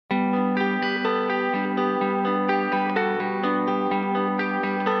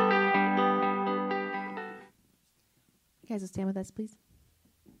guys will stand with us, please.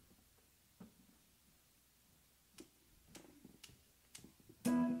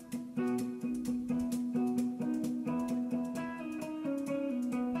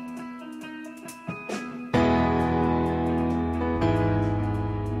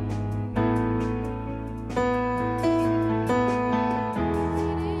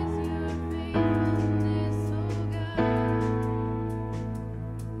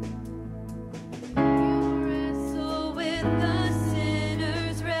 Wrestle with the sin.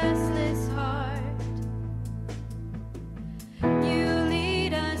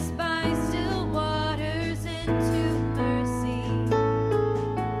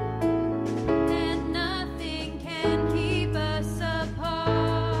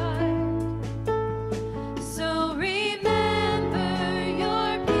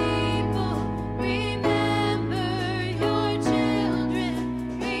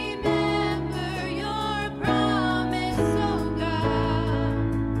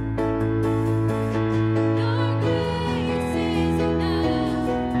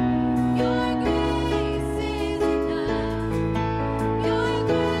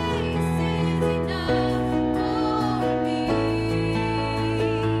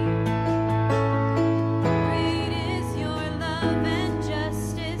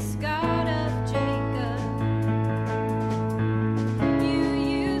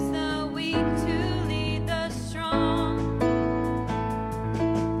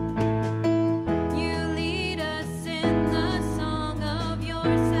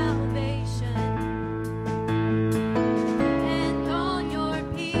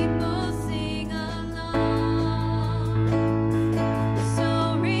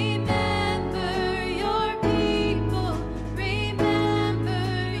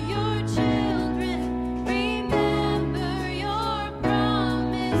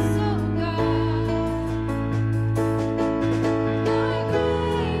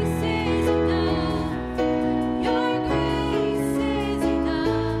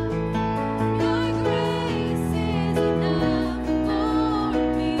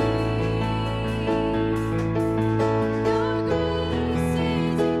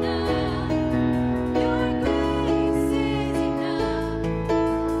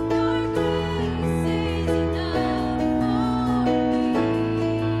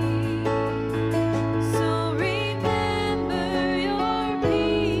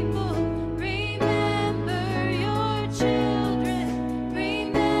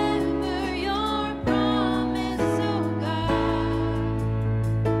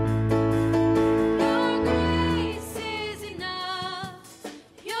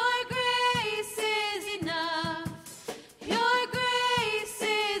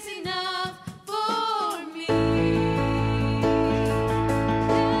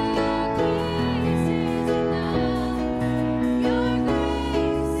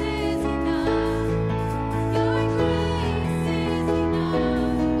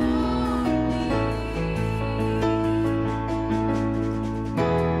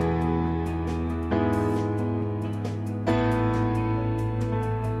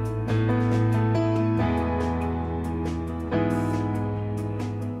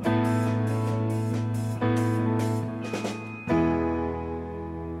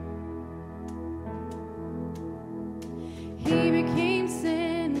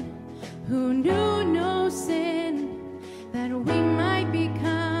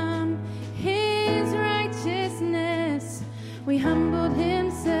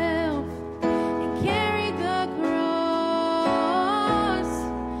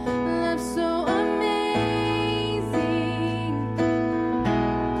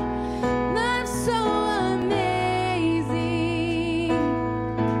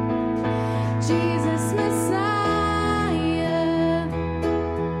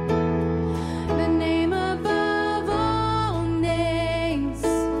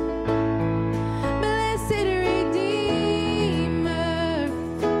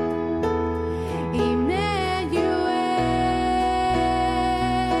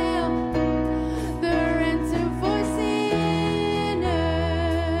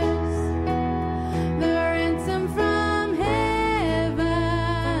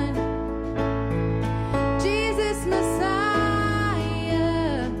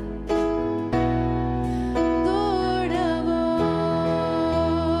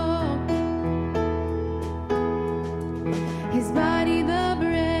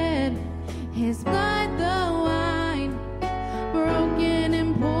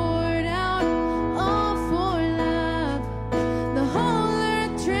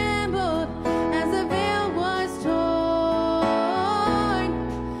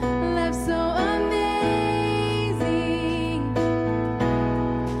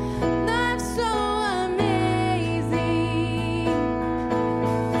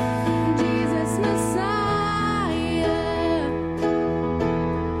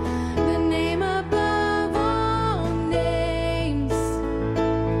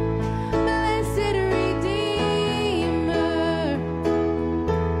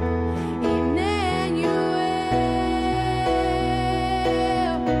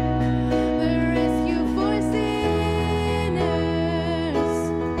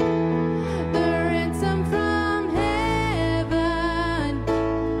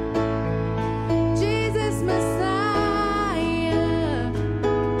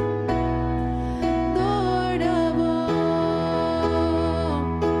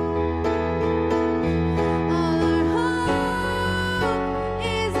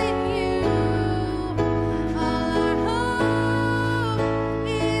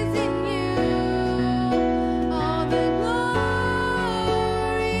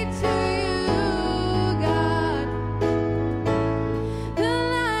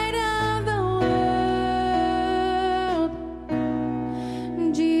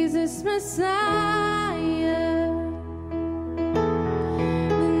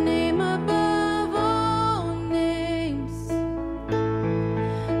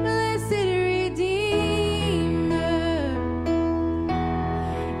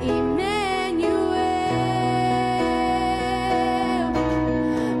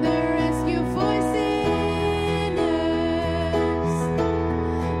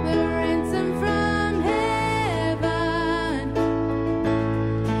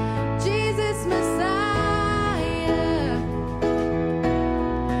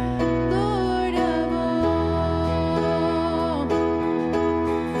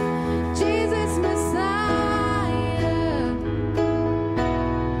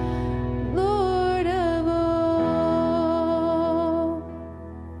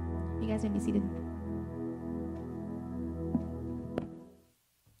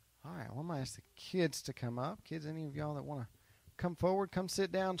 ask the kids to come up. Kids, any of y'all that want to come forward, come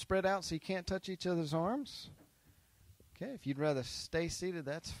sit down, spread out so you can't touch each other's arms. Okay, if you'd rather stay seated,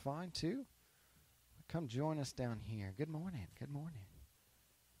 that's fine too. Come join us down here. Good morning. Good morning.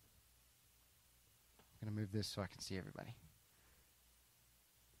 I'm going to move this so I can see everybody.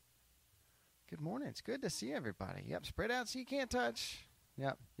 Good morning. It's good to see everybody. Yep, spread out so you can't touch.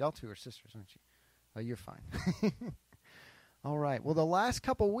 Yep, y'all two are sisters, aren't you? Oh, you're fine. All right. Well, the last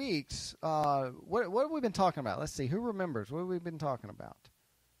couple weeks, what have we been talking about? Let's see. Who remembers? What have we been talking about?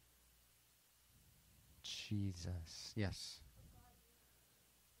 Jesus. Yes.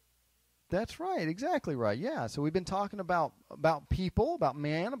 That's right. Exactly right. Yeah. So we've been talking about people, about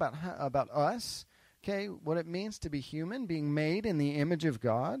man, about us. Okay, what it means to be human, being made in the image of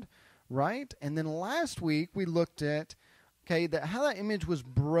God, right? And then last week we looked at how that image was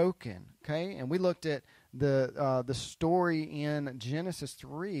broken. Okay, and we looked at the story in Genesis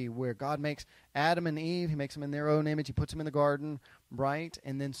 3 where God makes Adam and Eve. He makes them in their own image. He puts them in the garden, right?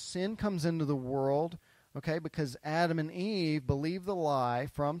 And then sin comes into the world. Okay, because Adam and Eve believe the lie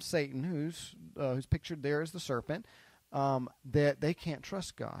from Satan, who's pictured there as the serpent, that they can't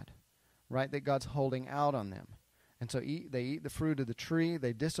trust God, right? That God's holding out on them. And so they eat the fruit of the tree.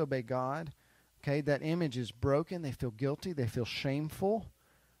 They disobey God. Okay, that image is broken. They feel guilty. They feel shameful.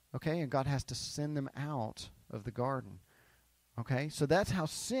 Okay, and God has to send them out of the garden. Okay, so that's how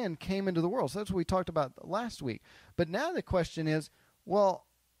sin came into the world. So that's what we talked about last week. But now the question is, well,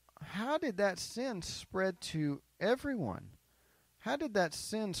 how did that sin spread to everyone? How did that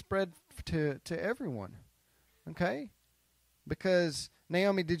sin spread to everyone? Okay? Because,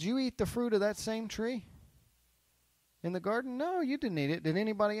 Naomi, did you eat the fruit of that same tree in the garden? No, you didn't eat it. Did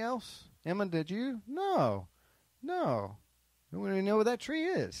anybody else? Emma, did you? No. We don't even know what that tree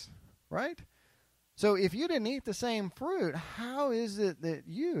is, right? So if you didn't eat the same fruit, how is it that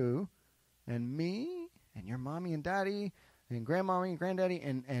you and me and your mommy and daddy and grandmommy and granddaddy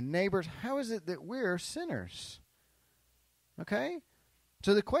and neighbors, how is it that we're sinners? Okay?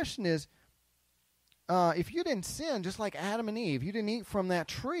 So the question is, if you didn't sin just like Adam and Eve, you didn't eat from that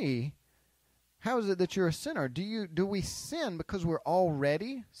tree, how is it that you're a sinner? Do we sin because we're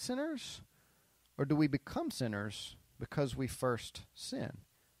already sinners? Or do we become sinners because we first sin?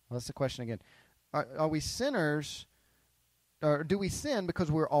 Well, that's the question again. Are we sinners, or do we sin because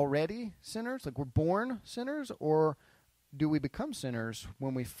we're already sinners, like we're born sinners, or do we become sinners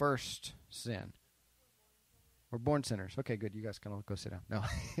when we first sin? We're born sinners. Okay, good. You guys can go sit down. No,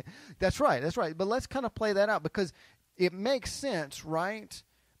 that's right. But let's kind of play that out because it makes sense, right?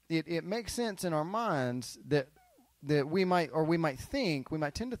 It makes sense in our minds that we might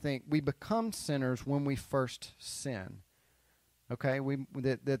tend to think we become sinners when we first sin. Okay,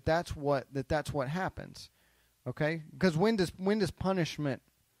 that's what happens. Okay, because when does punishment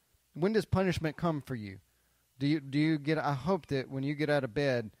come for you? Do you get? I hope that when you get out of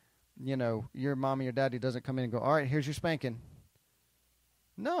bed, you know your mom or your daddy doesn't come in and go, "All right, here's your spanking."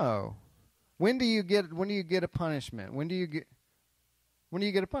 No. When do you get a punishment? When do you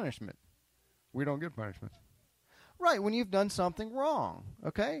get a punishment? We don't get punishments. Right, when you've done something wrong.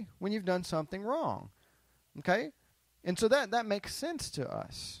 Okay, when you've done something wrong. Okay, and so that makes sense to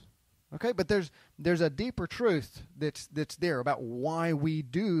us. Okay, but there's a deeper truth that's there about why we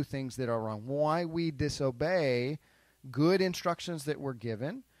do things that are wrong, why we disobey good instructions that we're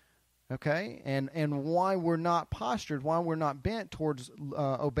given, okay, and why we're not postured, why we're not bent towards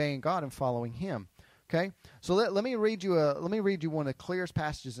obeying God and following Him. Okay, so let me read you one of the clearest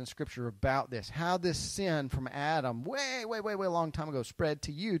passages in Scripture about this, how this sin from Adam way long time ago spread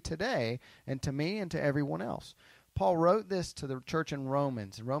to you today and to me and to everyone else. Paul wrote this to the church in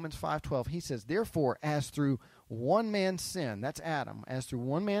Romans 5:12. He says, "Therefore, as through one man's sin," that's Adam, "as through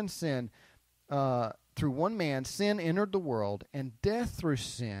one man's sin, through one man sin entered the world, and death through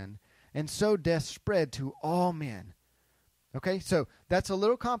sin, and so death spread to all men." Okay, so that's a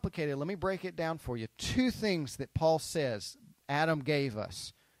little complicated. Let me break it down for you. Two things that Paul says Adam gave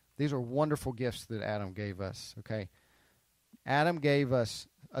us. These are wonderful gifts that Adam gave us. Okay, Adam gave us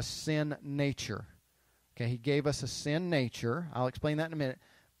a sin nature. Okay, he gave us a sin nature. I'll explain that in a minute.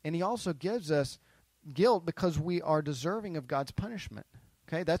 And he also gives us guilt because we are deserving of God's punishment.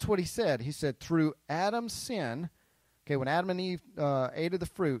 Okay, that's what he said. He said through Adam's sin, okay, when Adam and Eve ate of the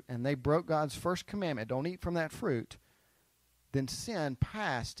fruit and they broke God's first commandment, don't eat from that fruit, then sin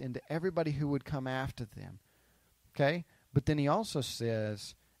passed into everybody who would come after them. Okay, but then he also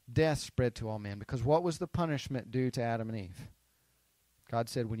says death spread to all men because what was the punishment due to Adam and Eve? God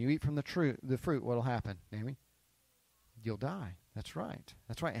said, when you eat from the fruit, what will happen, Amy? You'll die. That's right.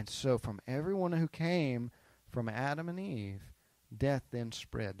 And so from everyone who came from Adam and Eve, death then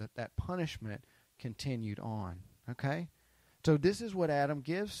spread. That punishment continued on. Okay? So this is what Adam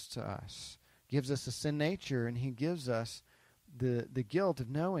gives to us. Gives us a sin nature, and he gives us the guilt of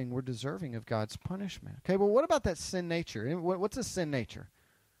knowing we're deserving of God's punishment. Okay, well, what about that sin nature? What's a sin nature?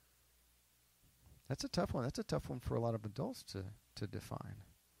 That's a tough one. That's a tough one for a lot of adults to define.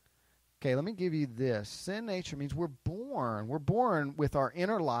 Okay, let me give you this. Sin nature means we're born. We're born with our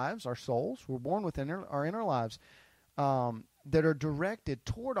inner lives, our souls. We're born with our inner lives that are directed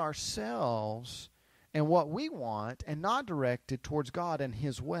toward ourselves and what we want, and not directed towards God and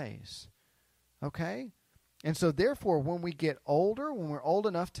his ways. Okay? And so therefore, when we get older, when we're old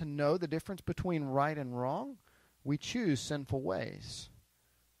enough to know the difference between right and wrong, we choose sinful ways.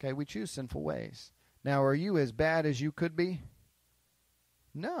 Okay, we choose sinful ways. Now, are you as bad as you could be?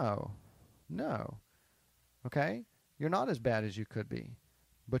 No. Okay? You're not as bad as you could be,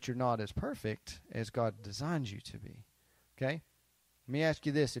 but you're not as perfect as God designed you to be. Okay? Let me ask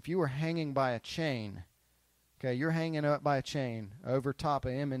you this. If you were hanging by a chain, okay, you're hanging up by a chain over top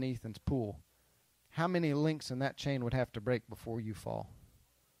of Em and Ethan's pool, how many links in that chain would have to break before you fall?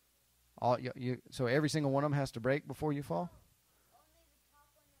 So every single one of them has to break before you fall?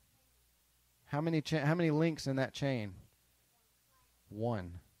 How many links in that chain?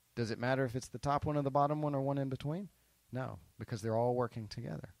 One. Does it matter if it's the top one or the bottom one or one in between? No, because they're all working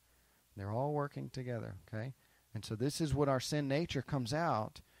together. They're all working together, okay? And so this is what our sin nature comes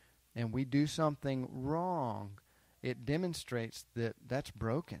out, and we do something wrong. It demonstrates that that's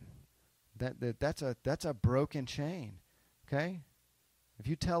broken. That's a broken chain, okay? If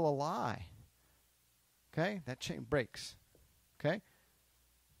you tell a lie, okay, that chain breaks, okay?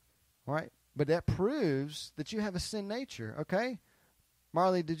 All right, but that proves that you have a sin nature, okay?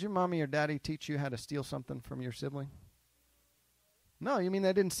 Marley, did your mommy or daddy teach you how to steal something from your sibling? No, you mean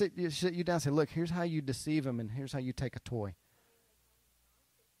they didn't sit you down and say, look, here's how you deceive them and here's how you take a toy.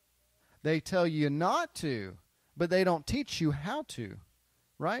 They tell you not to, but they don't teach you how to,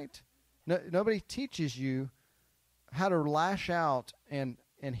 right? No, nobody teaches you how to lash out and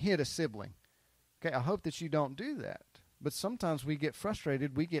hit a sibling. Okay, I hope that you don't do that. But sometimes we get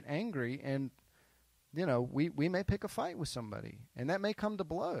frustrated, we get angry, and we may pick a fight with somebody, and that may come to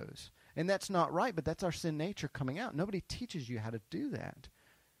blows. And that's not right, but that's our sin nature coming out. Nobody teaches you how to do that.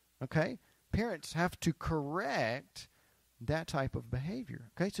 Okay? Parents have to correct that type of behavior.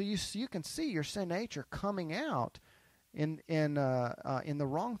 Okay? So you can see your sin nature coming out in the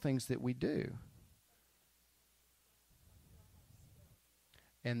wrong things that we do.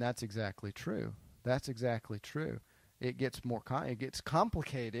 And that's exactly true. That's exactly true. It gets it gets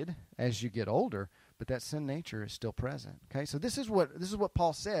complicated as you get older, but that sin nature is still present. Okay, so this is what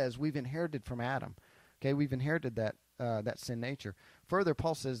Paul says we've inherited from Adam. Okay, we've inherited that sin nature. Further,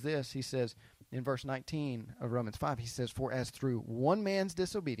 Paul says this. He says in verse 19 of Romans 5, he says, "For as through one man's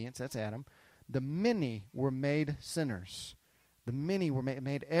disobedience, that's Adam, the many were made sinners." The many were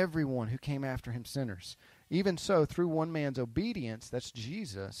made everyone who came after him sinners. Even so, through one man's obedience, that's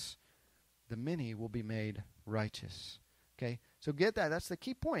Jesus, the many will be made righteous. Okay, so get that. That's the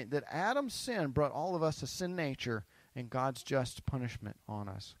key point, that Adam's sin brought all of us a sin nature and God's just punishment on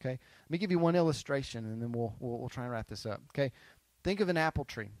us. Okay, let me give you one illustration, and then we'll try and wrap this up. Okay, think of an apple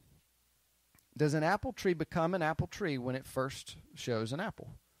tree. Does an apple tree become an apple tree when it first shows an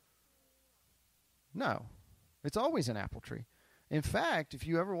apple? No, it's always an apple tree. In fact, if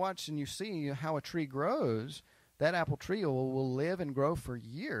you ever watch and you see how a tree grows, that apple tree will live and grow for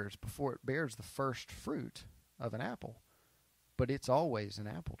years before it bears the first fruit of an apple. But it's always an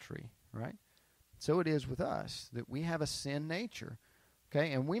apple tree, right? So it is with us, that we have a sin nature.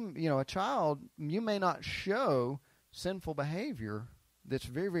 Okay, and a child, you may not show sinful behavior that's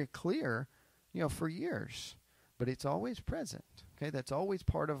very, very clear, for years, but it's always present. Okay, that's always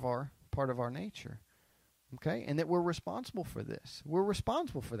part of our nature. Okay, and that we're responsible for this. We're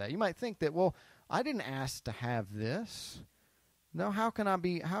responsible for that. You might think that, well, I didn't ask to have this. No, how can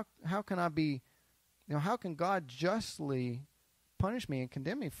God justly punish me and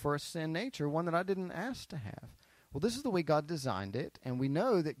condemn me for a sin nature, one that I didn't ask to have? Well, this is the way God designed it, and we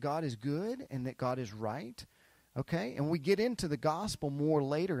know that God is good and that God is right. Okay, and we get into the gospel more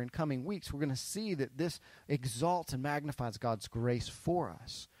later in coming weeks. We're going to see that this exalts and magnifies God's grace for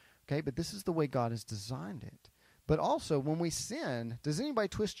us. Okay, but this is the way God has designed it. But also, when we sin, does anybody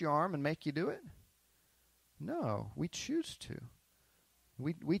twist your arm and make you do it? No, we choose to.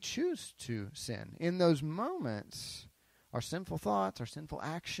 We choose to sin. In those moments, our sinful thoughts, our sinful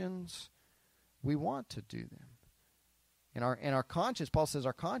actions, we want to do them. And our conscience, Paul says,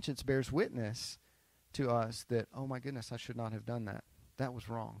 our conscience bears witness to us that, oh my goodness, I should not have done that. That was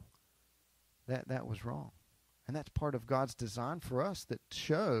wrong. That was wrong. And that's part of God's design for us that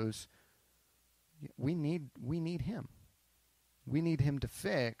shows we need him. We need him to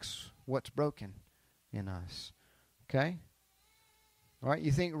fix what's broken in us. Okay? All right,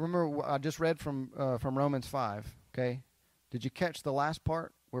 remember I just read from Romans 5, okay? Did you catch the last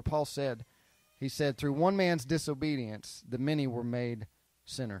part where Paul said, he said, through one man's disobedience, the many were made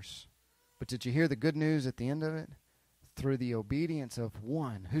sinners. But did you hear the good news at the end of it? Through the obedience of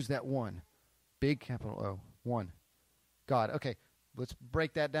one. Who's that one? Big capital O. One. God. Okay, let's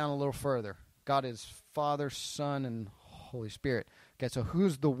break that down a little further. God is Father, Son, and Holy Spirit. Okay, so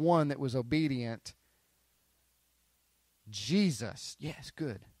who's the one that was obedient? Jesus. Yes,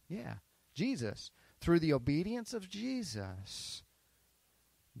 good. Yeah, Jesus. Through the obedience of Jesus,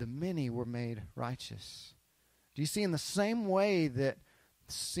 the many were made righteous. Do you see, in the same way that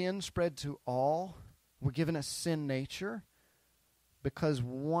sin spread to all, we're given a sin nature because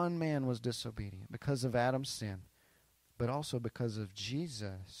one man was disobedient, because of Adam's sin, but also because of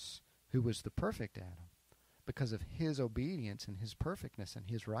Jesus, who was the perfect Adam, because of his obedience and his perfectness and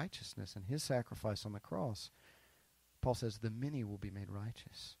his righteousness and his sacrifice on the cross. Paul says the many will be made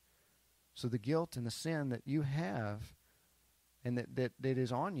righteous. So the guilt and the sin that you have and that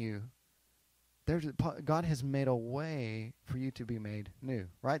is on you, God has made a way for you to be made new,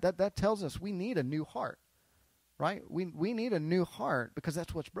 right? That tells us we need a new heart, right? We need a new heart because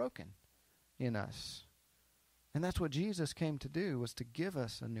that's what's broken in us. And that's what Jesus came to do, was to give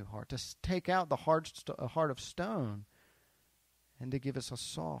us a new heart, to take out the heart of stone and to give us a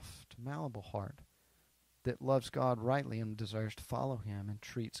soft, malleable heart that loves God rightly and desires to follow him and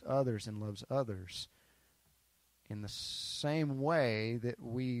treats others and loves others in the same way that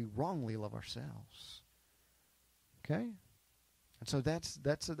we wrongly love ourselves. Okay? And so that's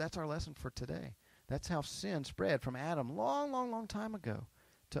our lesson for today. That's how sin spread from Adam long time ago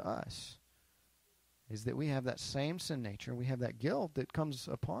to us, is that we have that same sin nature. We have that guilt that comes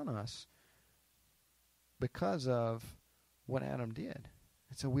upon us because of what Adam did.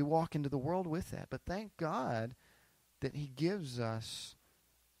 And so we walk into the world with that. But thank God that he gives us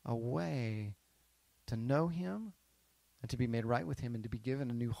a way to know him and to be made right with him and to be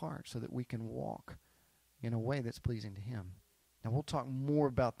given a new heart so that we can walk in a way that's pleasing to him. Now, we'll talk more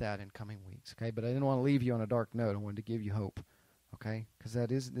about that in coming weeks, okay? But I didn't want to leave you on a dark note. I wanted to give you hope, okay? Because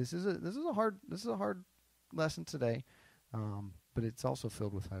this is a hard lesson today, but it's also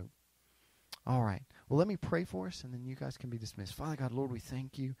filled with hope. All right. Well, let me pray for us, and then you guys can be dismissed. Father God, Lord, we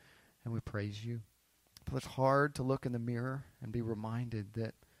thank you and we praise you. It's hard to look in the mirror and be reminded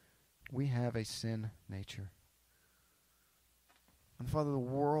that we have a sin nature. And Father, the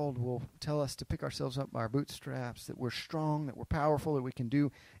world will tell us to pick ourselves up by our bootstraps, that we're strong, that we're powerful, that we can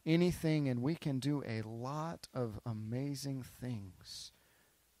do anything, and we can do a lot of amazing things.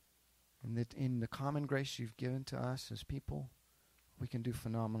 And that in the common grace you've given to us as people, we can do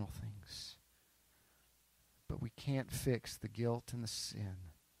phenomenal things. But we can't fix the guilt and the sin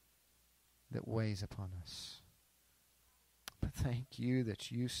that weighs upon us. But thank you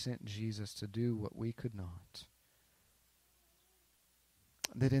that you sent Jesus to do what we could not.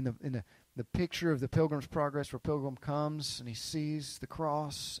 That in the picture of the Pilgrim's Progress, where Pilgrim comes and he sees the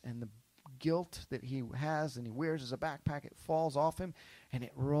cross and the guilt that he has and he wears as a backpack, it falls off him and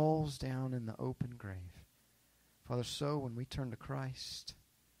it rolls down in the open grave. Father, so when we turn to Christ,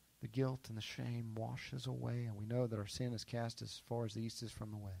 the guilt and the shame washes away, and we know that our sin is cast as far as the east is from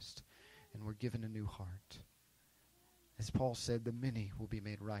the west, and we're given a new heart. As Paul said, the many will be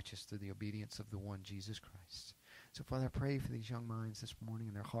made righteous through the obedience of the one, Jesus Christ. So, Father, I pray for these young minds this morning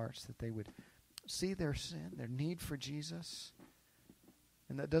in their hearts that they would see their sin, their need for Jesus,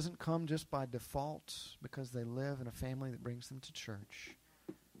 and that doesn't come just by default because they live in a family that brings them to church,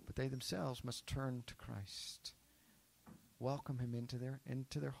 but they themselves must turn to Christ. Welcome him into their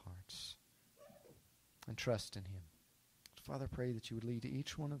hearts and trust in him. Father, I pray that you would lead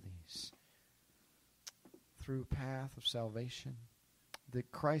each one of these through a path of salvation,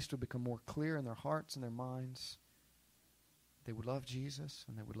 that Christ would become more clear in their hearts and their minds. They would love Jesus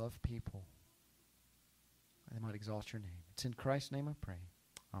and they would love people. And they might exalt your name. It's in Christ's name I pray.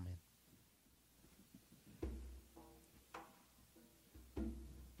 Amen.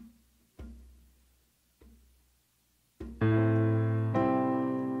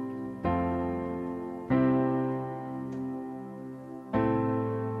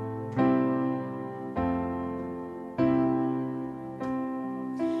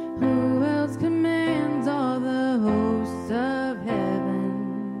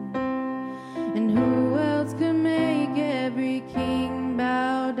 And who else could make every king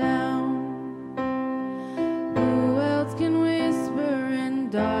bow down?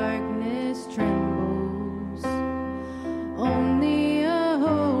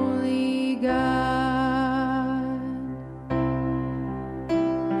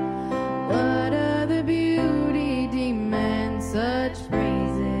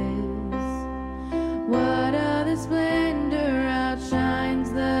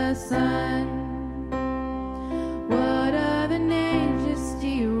 Christ.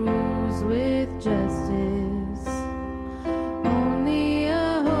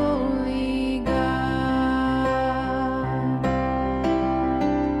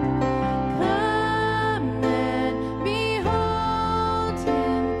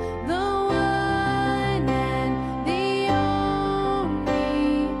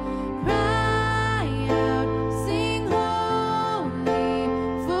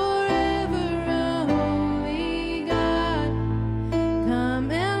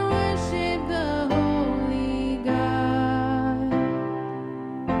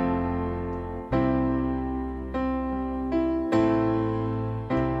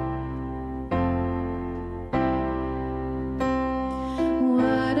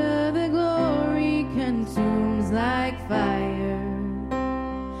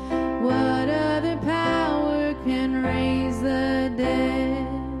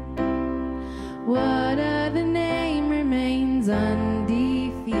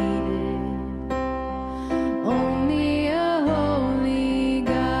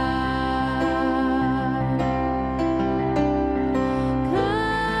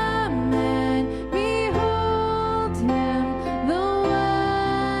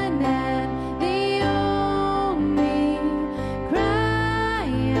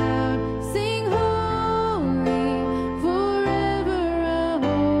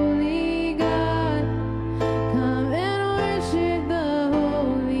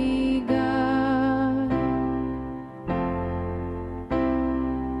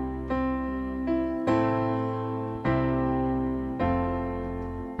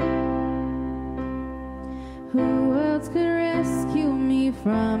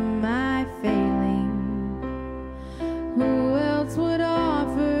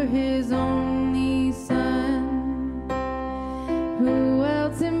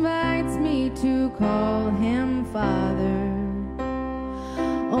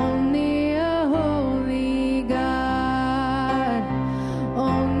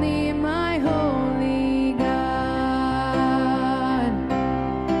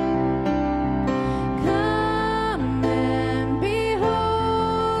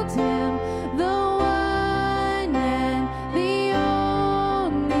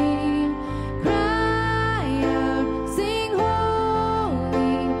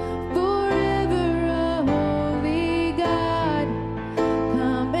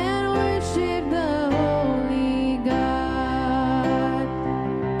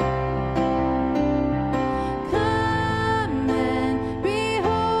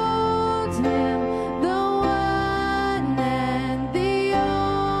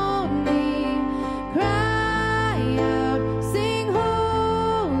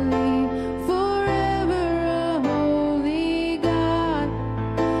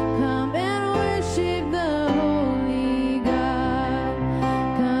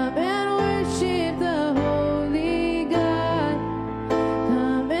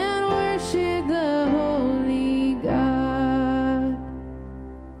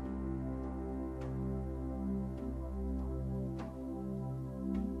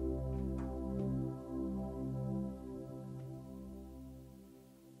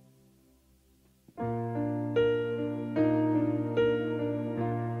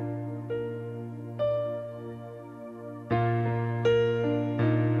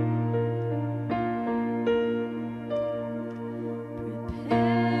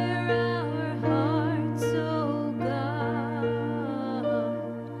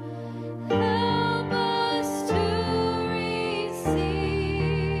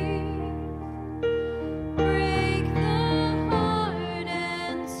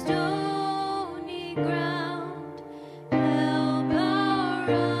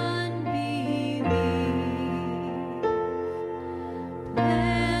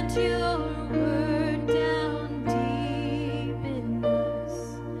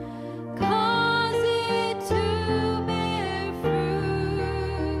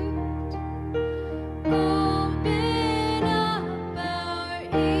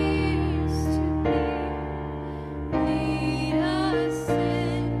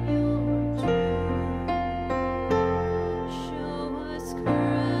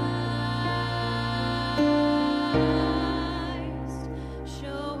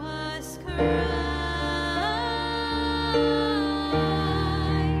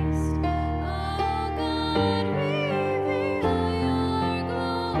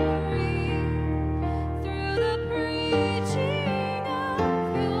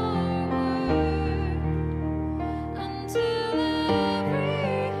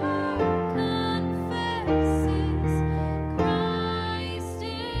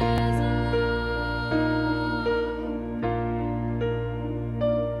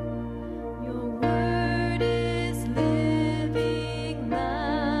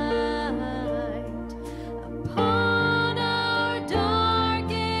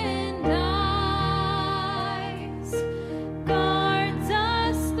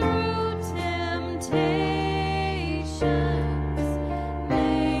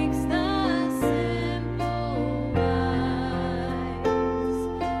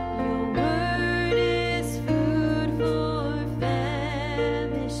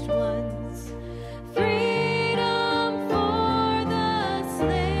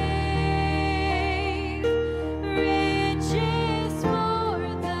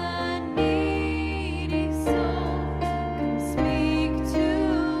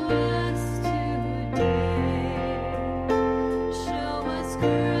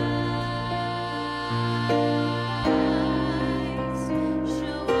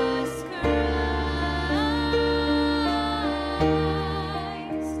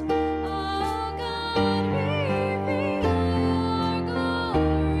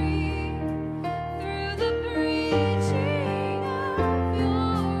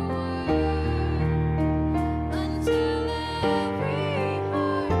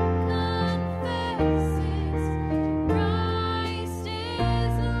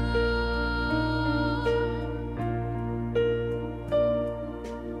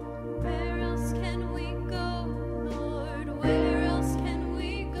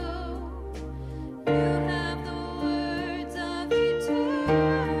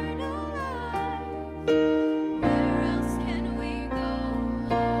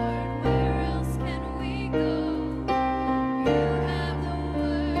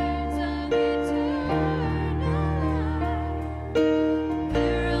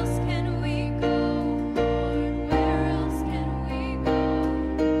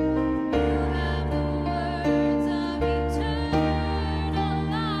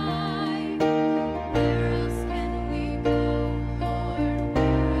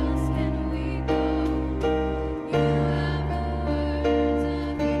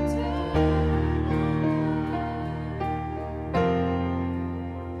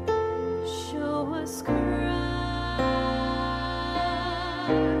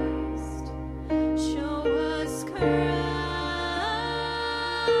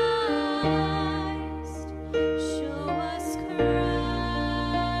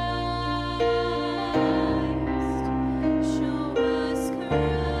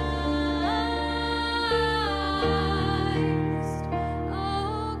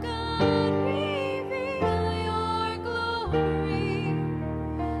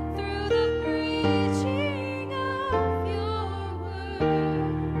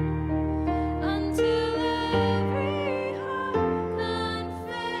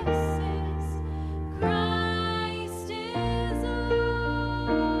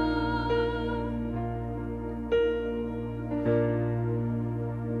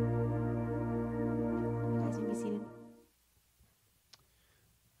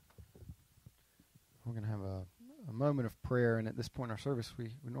 moment of prayer, and at this point in our service,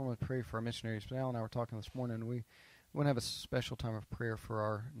 we normally pray for our missionaries. But Al and I were talking this morning, and we want to have a special time of prayer for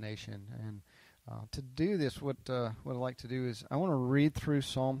our nation. And to do this, what I'd like to do is I want to read through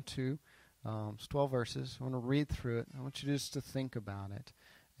Psalm 2. It's 12 verses. I want to read through it. I want you just to think about it.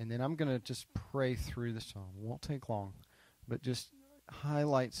 And then I'm going to just pray through the psalm. It won't take long, but just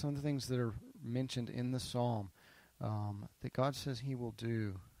highlight some of the things that are mentioned in the psalm that God says he will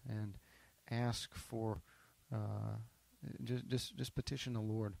do, and ask for, just petition the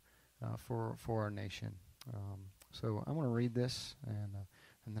Lord for our nation. So I want to read this, and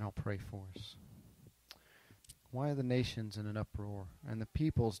then I'll pray for us. Why are the nations in an uproar, and the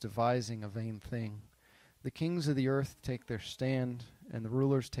peoples devising a vain thing? The kings of the earth take their stand, and the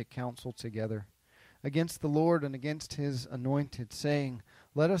rulers take counsel together against the Lord and against his anointed, saying,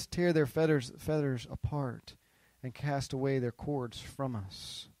 Let us tear their feathers apart, and cast away their cords from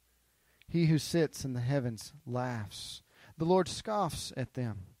us. He who sits in the heavens laughs. The Lord scoffs at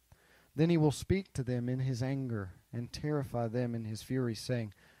them. Then he will speak to them in his anger, and terrify them in his fury,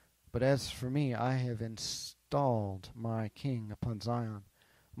 saying, But as for me, I have installed my king upon Zion,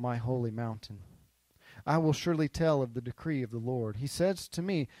 my holy mountain. I will surely tell of the decree of the Lord. He says to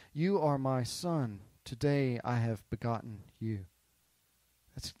me, You are my son. Today I have begotten you.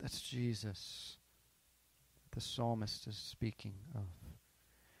 That's Jesus, the psalmist is speaking of.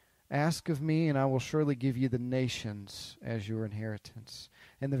 Ask of me, and I will surely give you the nations as your inheritance,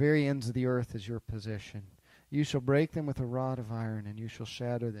 and the very ends of the earth as your possession. You shall break them with a rod of iron, and you shall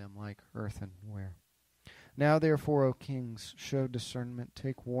shatter them like earthenware. Now therefore, O kings, show discernment,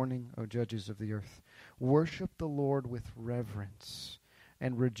 take warning, O judges of the earth. Worship the Lord with reverence,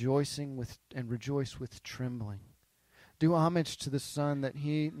 and rejoice with trembling. Do homage to the Son, that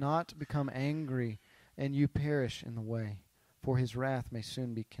he not become angry, and you perish in the way, for his wrath may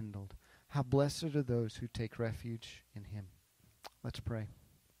soon be kindled. How blessed are those who take refuge in him. Let's pray.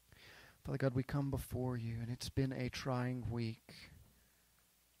 Father God, we come before you, and it's been a trying week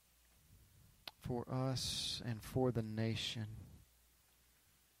for us and for the nation.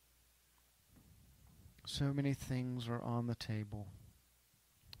 So many things are on the table.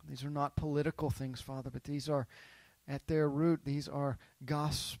 These are not political things, Father, but these are, at their root, these are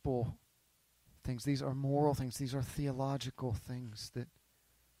gospel things. These are moral things. These are theological things that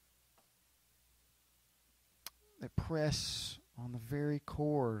press on the very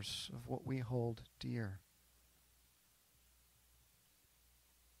cores of what we hold dear.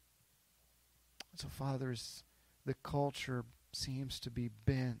 So, Father, as the culture seems to be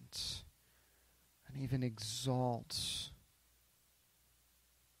bent and even exalts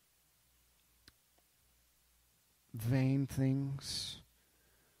vain things,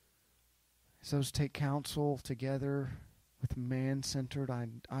 as those take counsel together with man-centered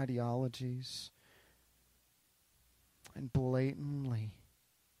ideologies and blatantly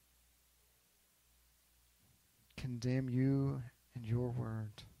condemn you and your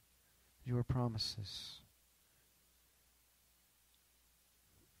word, your promises.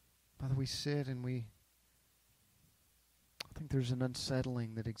 Father, we sit and I think there's an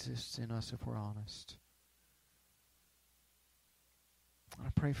unsettling that exists in us if we're honest. I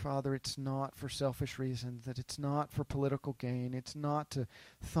pray, Father, it's not for selfish reasons, that it's not for political gain, it's not to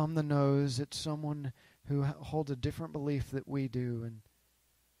thumb the nose at someone who holds a different belief that we do. And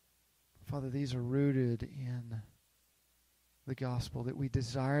Father, these are rooted in the gospel, that we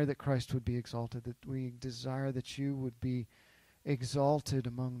desire that Christ would be exalted, that we desire that you would be exalted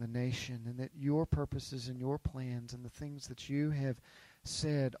among the nation, and that your purposes and your plans and the things that you have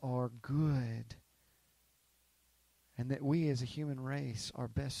said are good, and that we as a human race are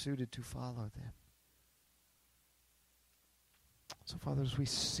best suited to follow them. So, Father, as we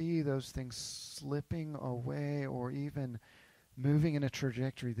see those things slipping away or even moving in a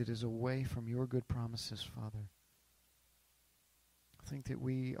trajectory that is away from your good promises, Father, I think that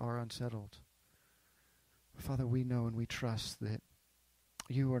we are unsettled. Father, we know and we trust that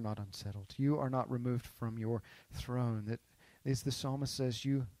you are not unsettled. You are not removed from your throne. That, as the psalmist says,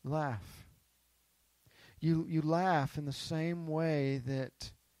 you laugh. You laugh in the same way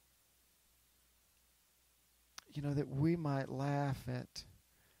that, that we might laugh at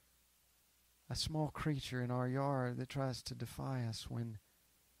a small creature in our yard that tries to defy us when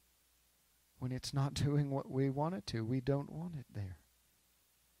it's not doing what we want it to. We don't want it there.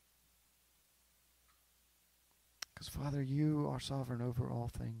 Because, Father, you are sovereign over all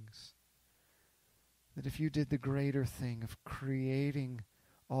things. That if you did the greater thing of creating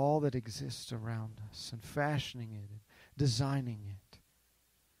all that exists around us and fashioning it and designing it,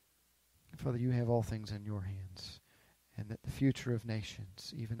 Father, you have all things in your hands, and that the future of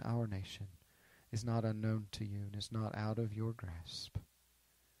nations, even our nation, is not unknown to you and is not out of your grasp.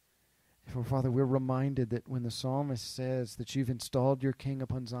 For Father, we're reminded that when the psalmist says that you've installed your king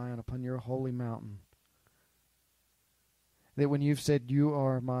upon Zion, upon your holy mountain, that when you've said, you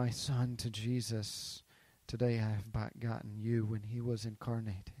are my son to Jesus, today I have begotten you when he was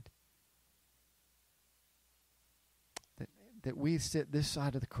incarnated. That we sit this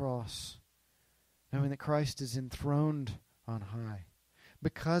side of the cross, knowing that Christ is enthroned on high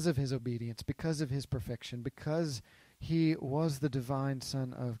because of his obedience, because of his perfection, because he was the divine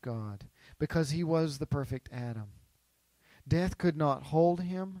Son of God, because he was the perfect Adam. Death could not hold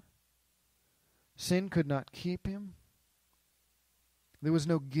him. Sin could not keep him. There was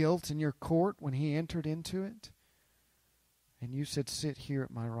no guilt in your court when he entered into it. And you said, sit here at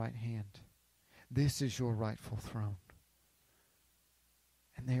my right hand. This is your rightful throne.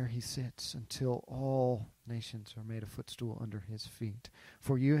 And there he sits until all nations are made a footstool under his feet.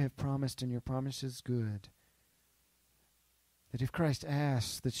 For you have promised, and your promise is good, that if Christ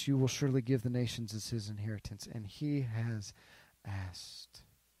asks, that you will surely give the nations as his inheritance. And he has asked,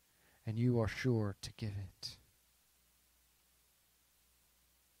 and you are sure to give it.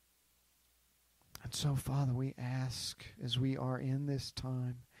 And so, Father, we ask as we are in this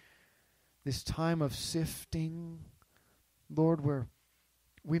time of sifting, Lord, where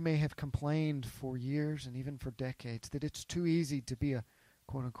we may have complained for years and even for decades that it's too easy to be a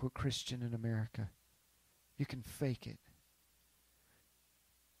quote-unquote Christian in America. You can fake it.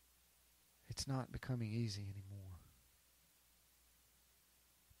 It's not becoming easy anymore.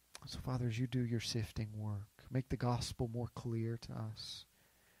 So, Father, as you do your sifting work, make the gospel more clear to us,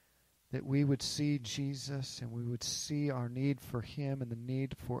 that we would see Jesus and we would see our need for him and the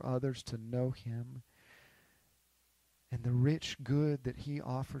need for others to know him, and the rich good that he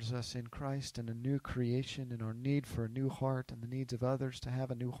offers us in Christ and a new creation and our need for a new heart and the needs of others to have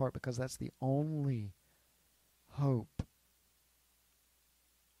a new heart, because that's the only hope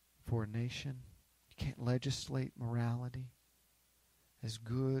for a nation. You can't legislate morality as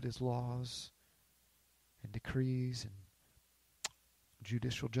good as laws and decrees and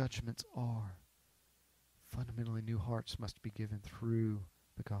judicial judgments are. Fundamentally, new hearts must be given through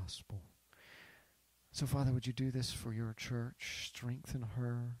the gospel. So, Father, would you do this for your church? Strengthen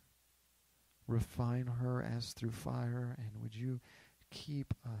her, refine her as through fire, and would you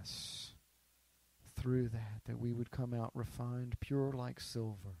keep us through that we would come out refined, pure like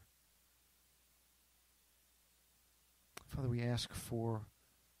silver. Father, we ask for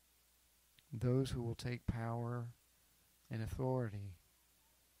those who will take power and authority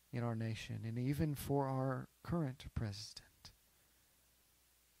in our nation, and even for our current president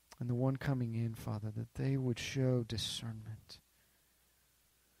and the one coming in, Father, that they would show discernment.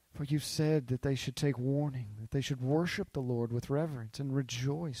 For you've said that they should take warning, that they should worship the Lord with reverence and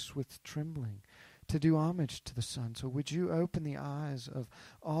rejoice with trembling, to do homage to the Son. So would you open the eyes of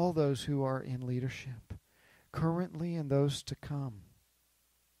all those who are in leadership, currently and those to come,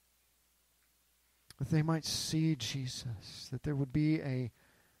 that they might see Jesus, that there would be a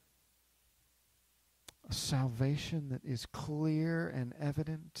salvation that is clear and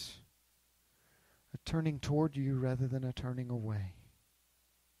evident, a turning toward you rather than a turning away.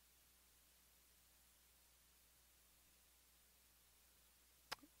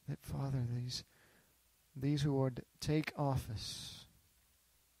 That, Father, these who would take office,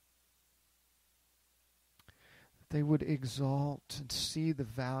 that they would exalt and see the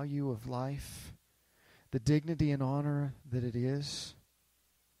value of life, the dignity and honor that it is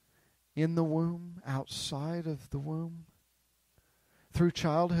in the womb, outside of the womb, through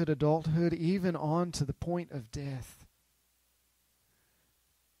childhood, adulthood, even on to the point of death.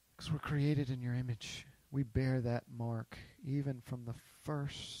 Because we're created in your image. We bear that mark even from the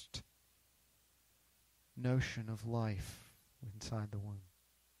first notion of life inside the womb.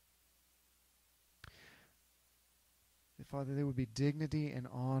 That, Father, there would be dignity and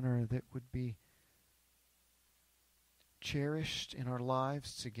honor that would be cherished in our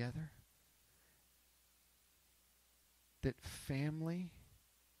lives together. That family,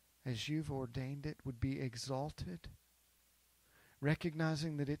 as you've ordained it, would be exalted,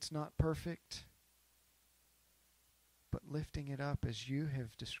 recognizing that it's not perfect, but lifting it up as you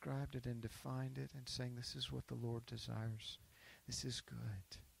have described it and defined it, and saying, this is what the Lord desires. This is good.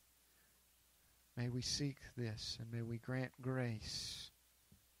 May we seek this, and may we grant grace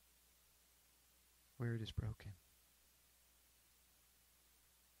where it is broken.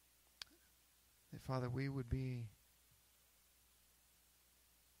 That, Father, we would be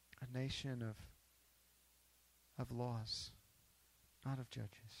a nation of laws, not of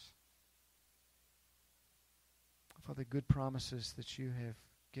judges. Father, good promises that you have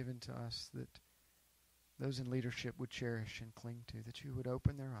given to us, that those in leadership would cherish and cling to, that you would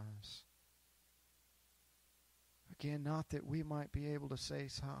open their eyes. Again, not that we might be able to say,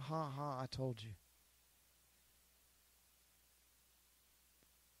 ha, ha, ha, I told you.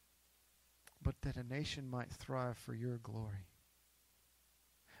 But that a nation might thrive for your glory.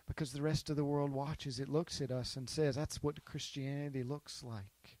 Because the rest of the world watches, it looks at us and says, that's what Christianity looks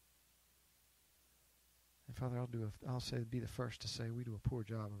like. And Father, I'll be the first to say we do a poor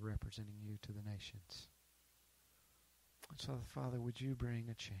job of representing you to the nations. And so, Father, would you bring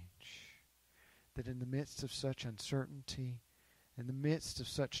a change? That in the midst of such uncertainty, in the midst of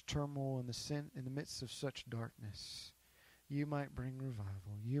such turmoil, in the midst of such darkness, you might bring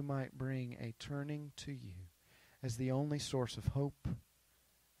revival. You might bring a turning to you as the only source of hope,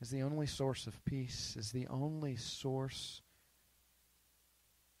 as the only source of peace, as the only source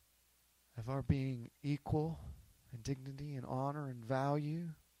of our being equal in dignity and honor and value,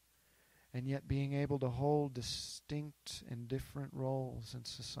 and yet being able to hold distinct and different roles in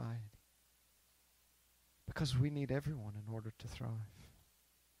society. Because we need everyone in order to thrive.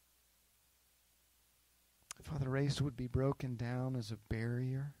 Father, race would be broken down as a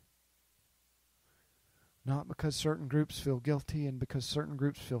barrier. Not because certain groups feel guilty and because certain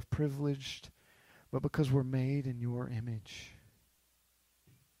groups feel privileged, but because we're made in your image.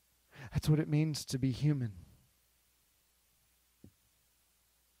 That's what it means to be human.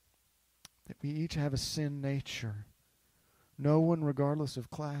 That we each have a sin nature. No one, regardless of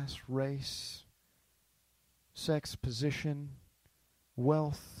class, race, sex, position,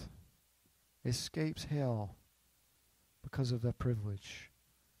 wealth, escapes hell because of that privilege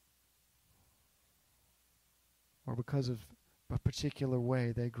or because of a particular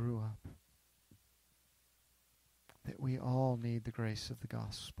way they grew up. That we all need the grace of the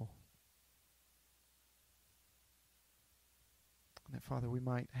gospel. And that, Father, we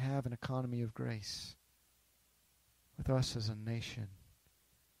might have an economy of grace with us as a nation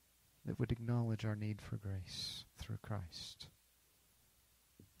that would acknowledge our need for grace through Christ.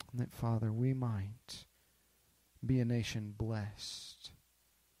 And that, Father, we might be a nation blessed.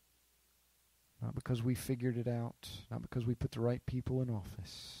 Not because we figured it out, not because we put the right people in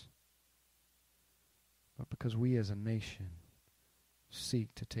office, but because we as a nation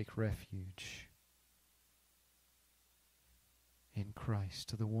seek to take refuge in Christ,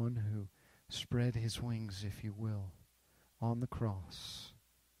 to the one who spread his wings, if you will, on the cross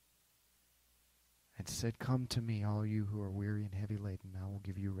and said, "Come to me, all you who are weary and heavy laden, I will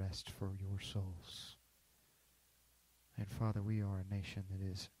give you rest for your souls." And Father, we are a nation that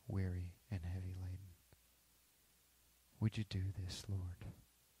is weary and heavy laden. Would you do this, Lord?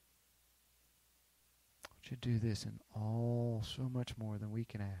 Would you do this in all so much more than we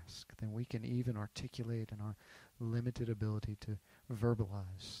can ask, than we can even articulate in our limited ability to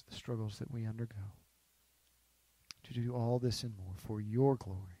verbalize the struggles that we undergo? To do all this and more for your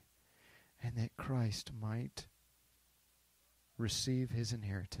glory, and that Christ might receive his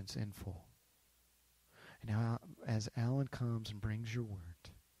inheritance in full. And now, as Alan comes and brings your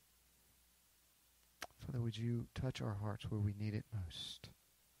word, Father, would you touch our hearts where we need it most,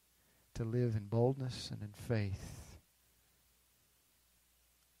 to live in boldness and in faith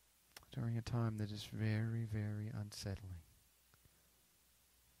during a time that is very, very unsettling.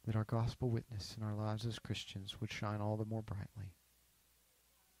 That our gospel witness in our lives as Christians would shine all the more brightly.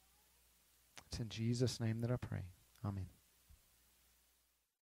 It's in Jesus' name that I pray. Amen.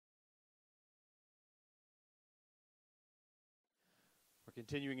 We're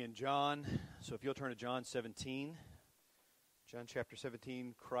continuing in John, so if you'll turn to John 17. John chapter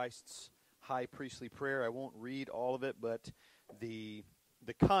 17, Christ's high priestly prayer. I won't read all of it, but the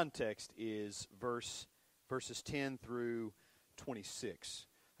context is verses 10 through 26.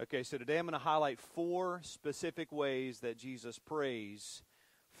 Okay, so today I'm going to highlight 4 specific ways that Jesus prays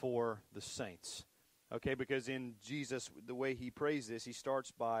for the saints. Okay, because in Jesus, the way he prays this, he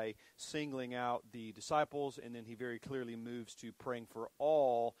starts by singling out the disciples, and then he very clearly moves to praying for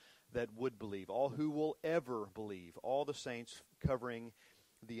all that would believe, all who will ever believe, all the saints, covering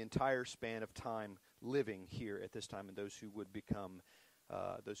the entire span of time living here at this time, and those who would become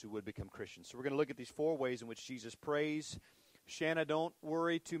Christians. So we're going to look at these 4 ways in which Jesus prays. Shanna, don't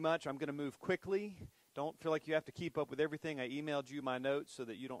worry too much. I'm going to move quickly. Don't feel like you have to keep up with everything. I emailed you my notes so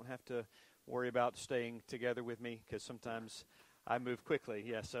that you don't have to worry about staying together with me, because sometimes I move quickly.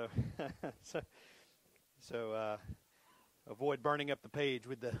 Yeah, so avoid burning up the page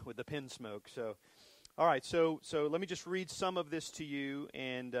with the pen smoke. So, all right. So let me just read some of this to you,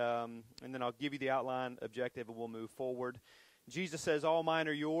 and then I'll give you the outline objective, and we'll move forward. Jesus says, "All mine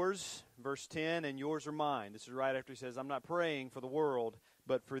are yours," verse 10, "and yours are mine." This is right after he says, "I'm not praying for the world,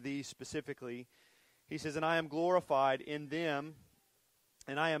 but for these specifically." He says, and I am glorified in them,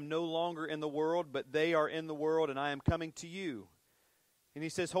 and I am no longer in the world, but they are in the world, and I am coming to you. And he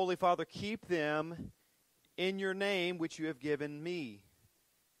says, Holy Father, keep them in your name which you have given me,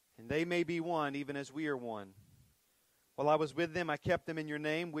 and they may be one, even as we are one. While I was with them, I kept them in your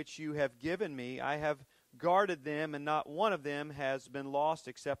name which you have given me. I have guarded them, and not one of them has been lost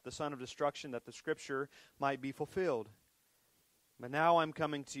except the son of destruction, that the scripture might be fulfilled. But now I'm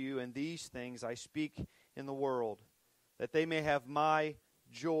coming to you, and these things I speak in the world, that they may have my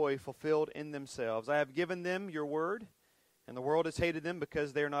joy fulfilled in themselves. I have given them your word, and the world has hated them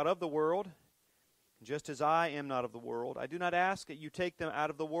because they are not of the world, just as I am not of the world. I do not ask that you take them out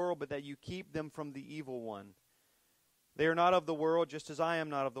of the world, but that you keep them from the evil one. They are not of the world, just as I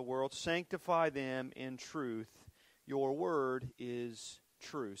am not of the world. Sanctify them in truth. Your word is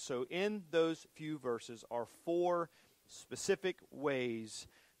true. So in those few verses are 4 specific ways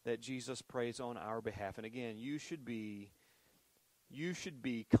that Jesus prays on our behalf. And again, you should be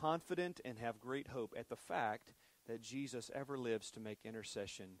confident and have great hope at the fact that Jesus ever lives to make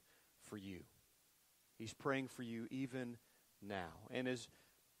intercession for you. He's praying for you even now. And as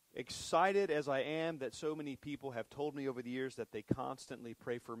excited as I am that so many people have told me over the years that they constantly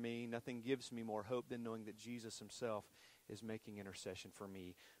pray for me, nothing gives me more hope than knowing that Jesus himself is making intercession for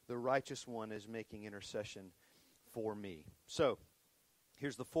me. The righteous one is making intercession for me. So,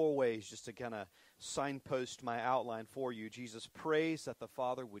 here's the 4 ways just to kind of signpost my outline for you. Jesus prays that the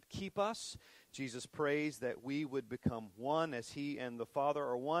Father would keep us. Jesus prays that we would become one as he and the Father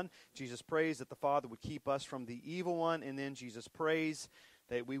are one. Jesus prays that the Father would keep us from the evil one. And then Jesus prays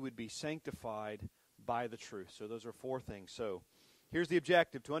that we would be sanctified by the truth. So those are 4 things. So here's the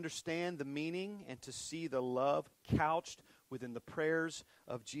objective: to understand the meaning and to see the love couched within the prayers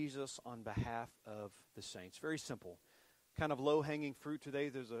of Jesus on behalf of the saints. Very simple. Kind of low-hanging fruit today.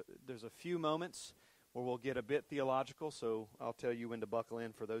 There's a few moments where we'll get a bit theological, so I'll tell you when to buckle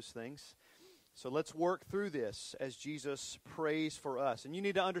in for those things. So let's work through this as Jesus prays for us. And you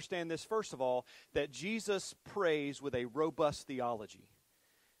need to understand this, first of all, that Jesus prays with a robust theology.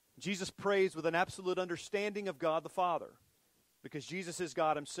 Jesus prays with an absolute understanding of God the Father, because Jesus is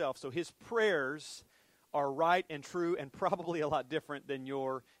God himself. So his prayers are right and true and probably a lot different than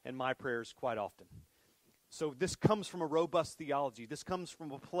your and my prayers quite often. So this comes from a robust theology. This comes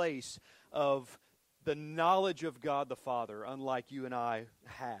from a place of the knowledge of God the Father, unlike you and I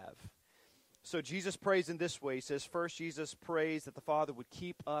have. So Jesus prays in this way. He says, first, Jesus prays that the Father would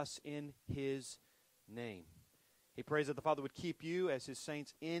keep us in his name. He prays that the Father would keep you as his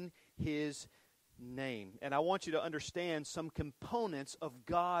saints in his name. And I want you to understand some components of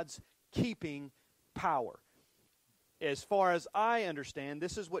God's keeping power. As far as I understand,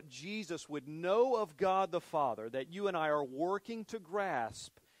 this is what Jesus would know of God the Father, that you and I are working to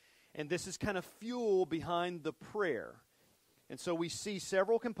grasp, and this is kind of fuel behind the prayer. And so we see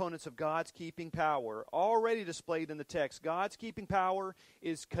several components of God's keeping power already displayed in the text. God's keeping power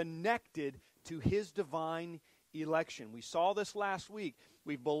is connected to his divine election. We saw this last week.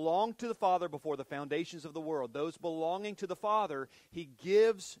 We've belonged to the Father before the foundations of the world. Those belonging to the Father, he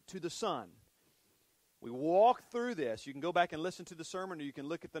gives to the Son. We walk through this. You can go back and listen to the sermon, or you can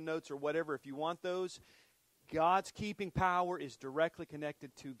look at the notes or whatever if you want those. God's keeping power is directly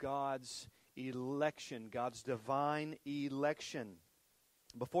connected to God's election, God's divine election.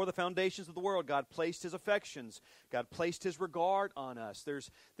 Before the foundations of the world, God placed his affections. God placed his regard on us.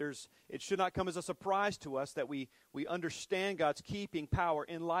 It should not come as a surprise to us that we understand God's keeping power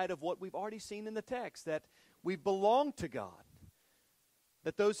in light of what we've already seen in the text, that we belong to God,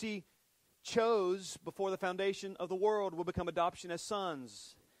 that those he chose before the foundation of the world will become adoption as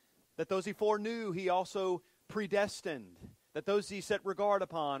sons, that those he foreknew he also predestined, that those he set regard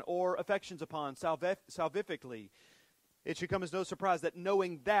upon or affections upon salvifically. It should come as no surprise that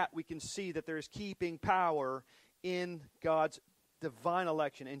knowing that, we can see that there is keeping power in God's divine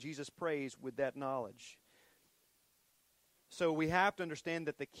election, and Jesus prays with that knowledge. So we have to understand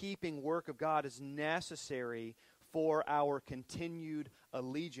that the keeping work of God is necessary for our continued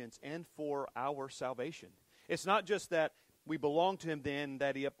allegiance and for our salvation. It's not just that we belong to him then,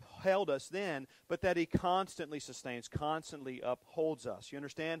 that he upheld us then, but that he constantly sustains, constantly upholds us. You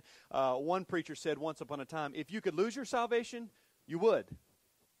understand? One preacher said once upon a time, if you could lose your salvation, you would.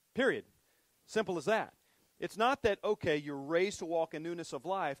 Period. Simple as that. It's not that, okay, you're raised to walk in newness of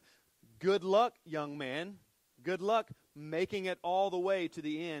life. Good luck, young man. Good luck making it all the way to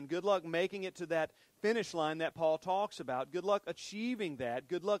the end. Good luck making it to that finish line that Paul talks about. Good luck achieving that.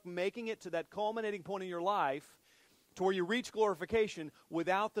 Good luck making it to that culminating point in your life to where you reach glorification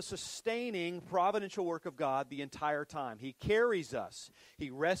without the sustaining providential work of God the entire time. He carries us. He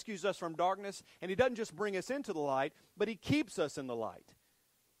rescues us from darkness, and He doesn't just bring us into the light, but He keeps us in the light.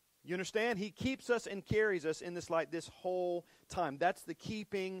 You understand? He keeps us and carries us in this light this whole time. That's the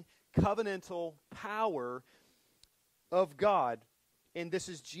keeping covenantal power of God. And this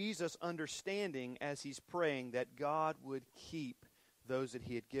is Jesus' understanding as He's praying that God would keep those that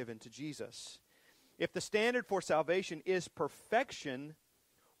He had given to Jesus. If the standard for salvation is perfection,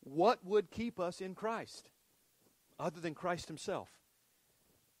 what would keep us in Christ other than Christ Himself?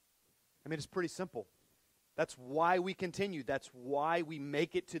 I mean, it's pretty simple. That's why we continue. That's why we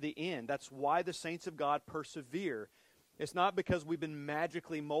make it to the end. That's why the saints of God persevere. It's not because we've been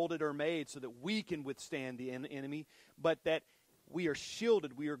magically molded or made so that we can withstand the enemy, but that we are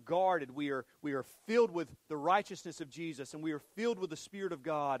shielded, we are guarded, we are filled with the righteousness of Jesus, and we are filled with the Spirit of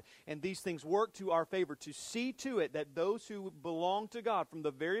God, and these things work to our favor to see to it that those who belong to God from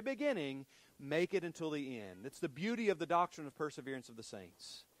the very beginning make it until the end. It's the beauty of the doctrine of perseverance of the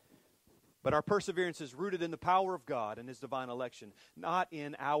saints. But our perseverance is rooted in the power of God and His divine election, not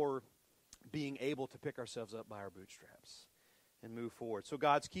in our being able to pick ourselves up by our bootstraps and move forward. So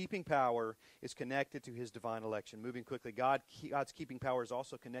God's keeping power is connected to His divine election. Moving quickly, God's keeping power is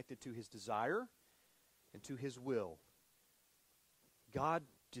also connected to His desire and to His will. God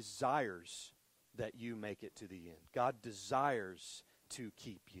desires that you make it to the end. God desires to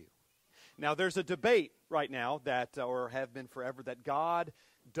keep you. Now, there's a debate right now that, or have been forever, that God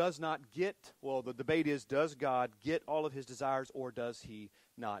does not get, well, the debate is, does God get all of His desires or does He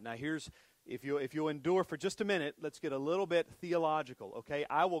not? Now, if you'll endure for just a minute, let's get a little bit theological, okay?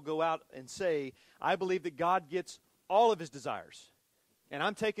 I will go out and say, I believe that God gets all of His desires. And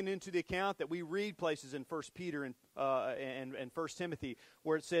I'm taking into the account that we read places in 1 Peter and 1 Timothy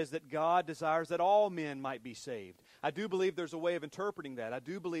where it says that God desires that all men might be saved. I do believe there's a way of interpreting that. I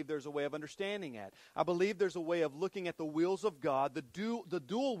do believe there's a way of understanding that. I believe there's a way of looking at the wills of God, the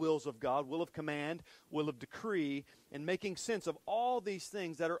dual wills of God, will of command, will of decree, and making sense of all these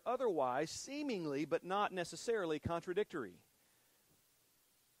things that are otherwise seemingly but not necessarily contradictory.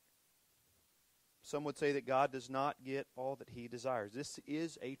 Some would say that God does not get all that He desires. This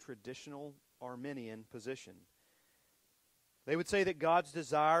is a traditional Arminian position. They would say that God's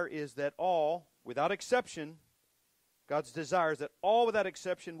desire is that all, without exception, God's desire is that all without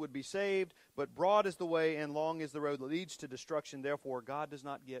exception would be saved, but broad is the way and long is the road that leads to destruction. Therefore, God does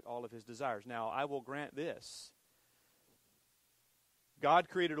not get all of His desires. Now, I will grant this. God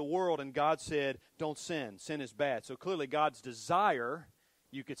created a world and God said, don't sin. Sin is bad. So clearly God's desire,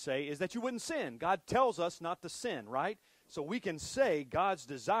 you could say, is that you wouldn't sin. God tells us not to sin, right? So we can say God's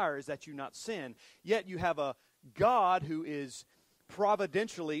desire is that you not sin. Yet you have a God who is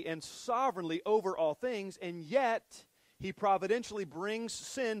providentially and sovereignly over all things, and yet He providentially brings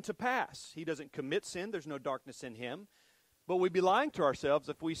sin to pass. He doesn't commit sin. There's no darkness in Him. But we'd be lying to ourselves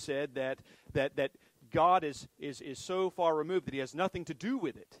if we said that God is so far removed that He has nothing to do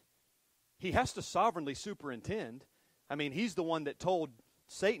with it. He has to sovereignly superintend. I mean, He's the one that told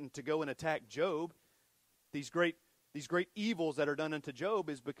Satan to go and attack Job. These great evils that are done unto Job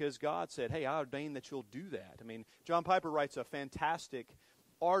is because God said, hey, I ordain that you'll do that. I mean, John Piper writes a fantastic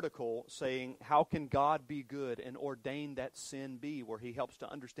article saying, how can God be good and ordain that sin be, where he helps to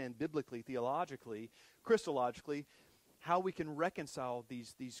understand biblically, theologically, Christologically, how we can reconcile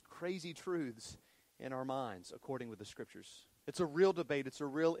these crazy truths in our minds according with the Scriptures. It's a real debate. It's a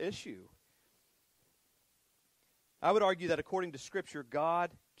real issue. I would argue that according to Scripture,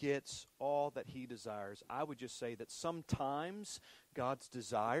 God gets all that He desires. I would just say that sometimes God's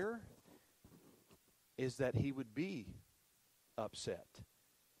desire is that He would be upset,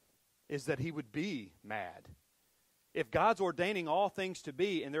 is that He would be mad. If God's ordaining all things to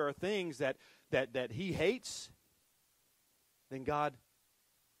be, and there are things that He hates, then God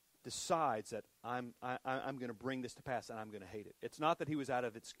decides that I'm going to bring this to pass and I'm going to hate it. It's not that it was out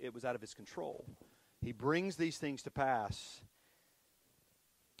of His control. He brings these things to pass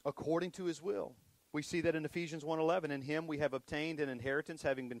according to His will. We see that in Ephesians 1:11, in Him we have obtained an inheritance,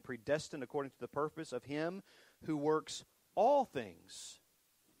 having been predestined according to the purpose of Him who works all things.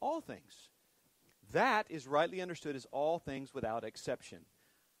 All things. That is rightly understood as all things without exception.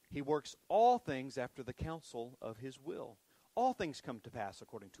 He works all things after the counsel of His will. All things come to pass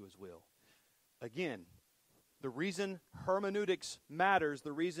according to His will. Again, the reason hermeneutics matters,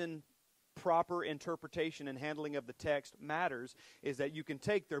 the reason proper interpretation and handling of the text matters, is that you can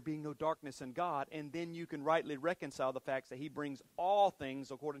take there being no darkness in God, and then you can rightly reconcile the facts that He brings all things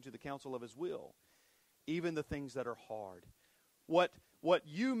according to the counsel of His will, even the things that are hard. what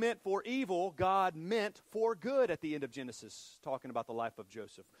you meant for evil, God meant for good at the end of Genesis, talking about the life of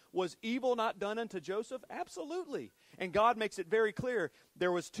Joseph. Was evil not done unto Joseph? Absolutely. And God makes it very clear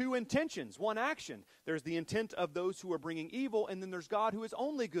there was two intentions, one action. There's the intent of those who are bringing evil, and then there's God who is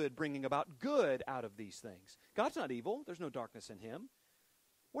only good, bringing about good out of these things. God's not evil. There's no darkness in him.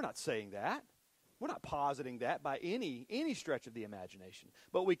 We're not saying that. We're not positing that by any stretch of the imagination.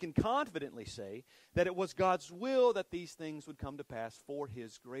 But we can confidently say that it was God's will that these things would come to pass for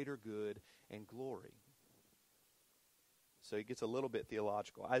his greater good and glory. So it gets a little bit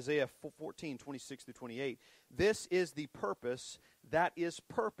theological. Isaiah 14, 26 through 28. This is the purpose, that is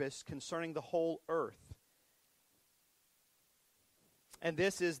purpose concerning the whole earth. And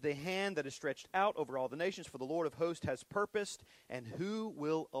this is the hand that is stretched out over all the nations, for the Lord of hosts has purposed, and who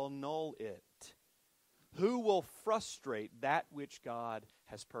will annul it? Who will frustrate that which God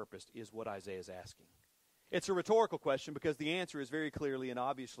has purposed is what Isaiah is asking. It's a rhetorical question because the answer is very clearly and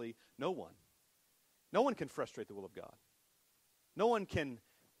obviously no one. No one can frustrate the will of God. No one can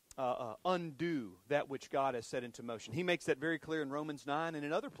undo that which God has set into motion. He makes that very clear in Romans 9 and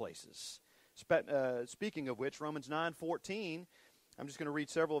in other places. Speaking of which, Romans 9:14, I'm just going to read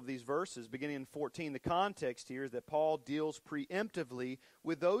several of these verses. Beginning in 14, the context here is that Paul deals preemptively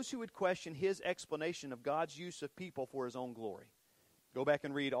with those who would question his explanation of God's use of people for his own glory. Go back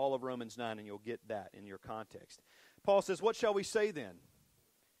and read all of Romans 9 and you'll get that in your context. Paul says, what shall we say then?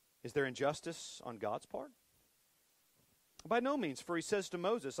 Is there injustice on God's part? By no means, for he says to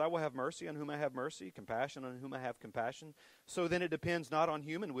Moses, I will have mercy on whom I have mercy, compassion on whom I have compassion. So then it depends not on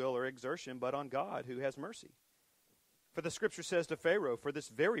human will or exertion, but on God who has mercy. For the Scripture says to Pharaoh, for this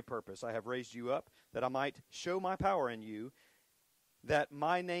very purpose I have raised you up, that I might show my power in you, that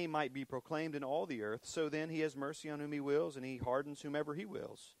my name might be proclaimed in all the earth. So then he has mercy on whom he wills, and he hardens whomever he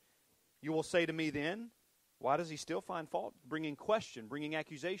wills. You will say to me then, why does he still find fault? Bringing question, bringing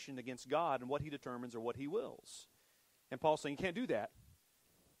accusation against God and what he determines or what he wills. And Paul's saying, you can't do that.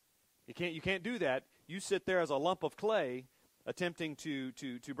 You can't do that. You sit there as a lump of clay attempting to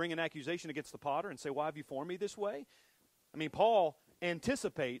bring an accusation against the potter and say, why have you formed me this way? I mean, Paul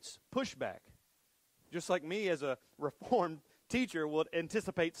anticipates pushback. Just like me as a Reformed teacher would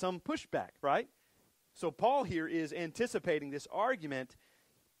anticipate some pushback, right? So Paul here is anticipating this argument,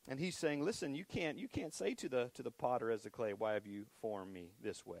 and he's saying, listen, you can't say to the potter as the clay, why have you formed me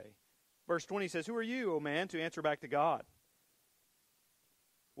this way? Verse 20 says, who are you, O man, to answer back to God?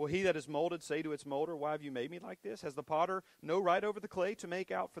 Will he that is molded say to its molder, why have you made me like this? Has the potter no right over the clay to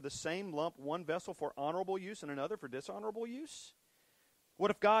make out for the same lump one vessel for honorable use and another for dishonorable use? What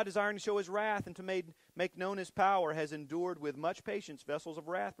if God, desiring to show his wrath and to make known his power, has endured with much patience vessels of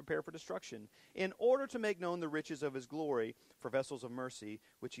wrath prepared for destruction, in order to make known the riches of his glory for vessels of mercy,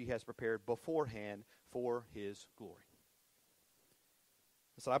 which he has prepared beforehand for his glory?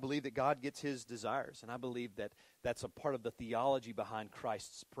 So I believe that God gets his desires, and I believe that that's a part of the theology behind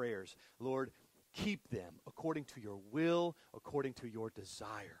Christ's prayers. Lord, keep them according to your will, according to your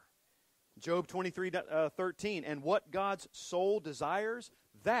desire. Job 23:13, and what God's soul desires,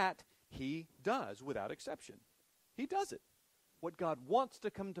 that he does without exception. He does it. What God wants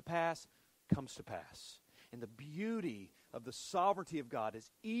to come to pass, comes to pass. And the beauty of the sovereignty of God is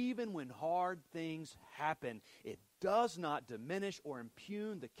even when hard things happen, it does not diminish or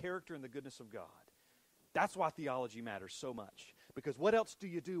impugn the character and the goodness of God. That's why theology matters so much. Because what else do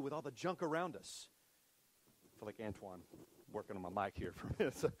you do with all the junk around us? I feel like Antoine working on my mic here for a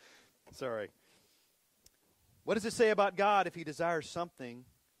minute. So, sorry. What does it say about God if he desires something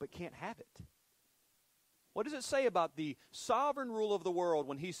but can't have it? What does it say about the sovereign rule of the world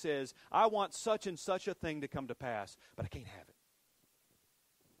when he says, I want such and such a thing to come to pass, but I can't have it?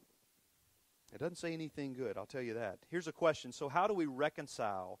 It doesn't say anything good, I'll tell you that. Here's a question. So how do we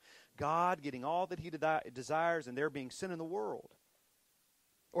reconcile God getting all that he desires and there being sin in the world?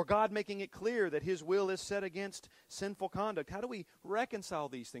 Or God making it clear that his will is set against sinful conduct? How do we reconcile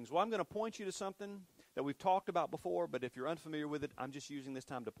these things? Well, I'm going to point you to something that we've talked about before, but if you're unfamiliar with it, I'm just using this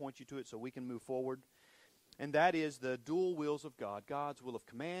time to point you to it so we can move forward. And that is the dual wills of God, God's will of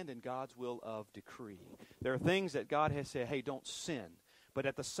command and God's will of decree. There are things that God has said, hey, don't sin. But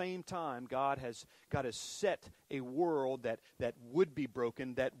at the same time, God has set a world that would be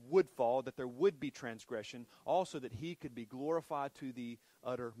broken, that would fall, that there would be transgression, also that he could be glorified to the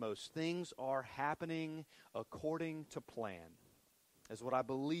uttermost. Things are happening according to plan, is what I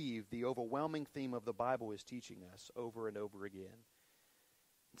believe the overwhelming theme of the Bible is teaching us over and over again.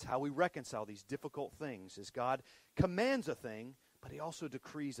 It's how we reconcile these difficult things, is God commands a thing, but he also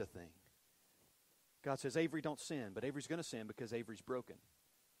decrees a thing. God says, Avery, don't sin, but Avery's going to sin because Avery's broken.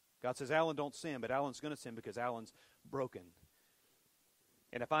 God says, Alan, don't sin, but Alan's going to sin because Alan's broken.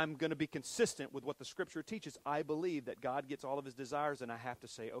 And if I'm going to be consistent with what the Scripture teaches, I believe that God gets all of his desires, and I have to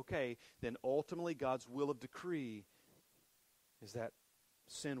say, okay, then ultimately God's will of decree is that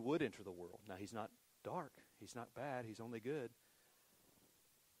sin would enter the world. Now, he's not dark. He's not bad. He's only good.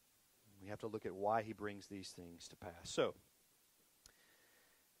 We have to look at why he brings these things to pass. So,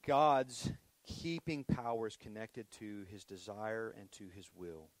 God's keeping power is connected to his desire and to his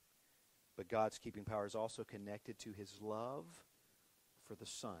will. But God's keeping power is also connected to his love for the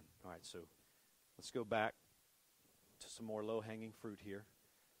Son. All right, so let's go back to some more low-hanging fruit here.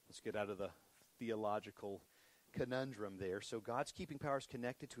 Let's get out of the theological conundrum there. So God's keeping power is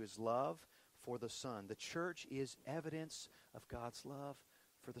connected to his love for the Son. The church is evidence of God's love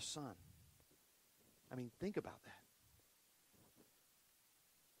for the Son. I mean, think about that.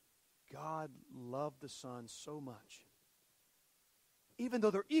 God loved the Son so much. Even though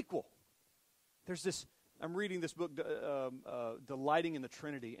they're equal. There's this, I'm reading this book, Delighting in the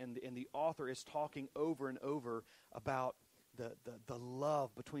Trinity, and the author is talking over and over about the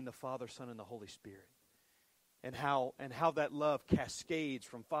love between the Father, Son, and the Holy Spirit. And how that love cascades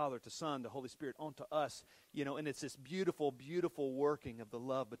from Father to Son to Holy Spirit onto us, and it's this beautiful, beautiful working of the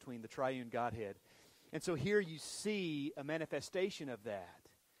love between the triune Godhead. And so here you see a manifestation of that,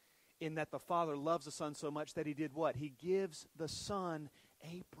 in that the Father loves the Son so much that he did what? He gives the Son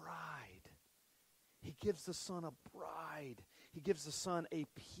a bride. He gives the Son a bride. He gives the Son a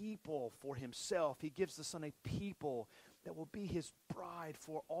people for himself. He gives the Son a people that will be his bride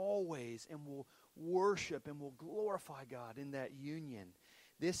for always and will worship and will glorify God in that union.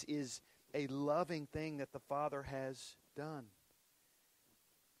 This is a loving thing that the Father has done.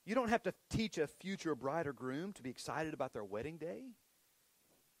 You don't have to teach a future bride or groom to be excited about their wedding day.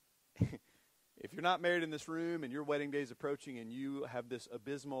 If you're not married in this room and your wedding day is approaching and you have this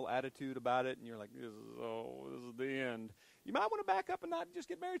abysmal attitude about it and you're like, this is the end, you might want to back up and not just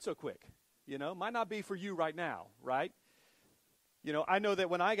get married so quick. Might not be for you right now, right? I know that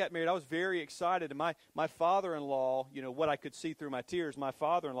when I got married, I was very excited. And my father-in-law, what I could see through my tears, my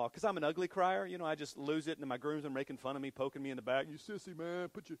father-in-law, because I'm an ugly crier, I just lose it. And my grooms are making fun of me, poking me in the back. You sissy, man,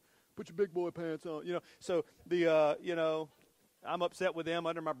 put your big boy pants on. So I'm upset with them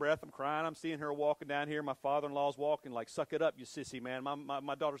under my breath. I'm crying. I'm seeing her walking down here. My father-in-law's walking like, suck it up, you sissy, man.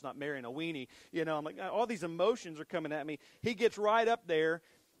 My daughter's not marrying a weenie. I'm like, all these emotions are coming at me. He gets right up there.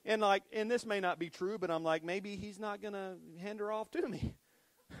 And this may not be true, but I'm like, maybe he's not going to hand her off to me.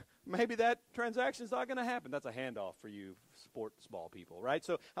 Maybe that transaction's not going to happen. That's a handoff for you sports ball people, right?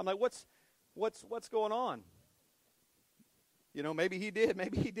 So I'm like, what's going on? Maybe he did.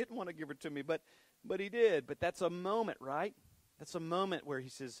 Maybe he didn't want to give her to me, but he did. But that's a moment, right? That's a moment where he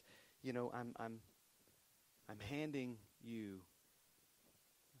says, I'm handing you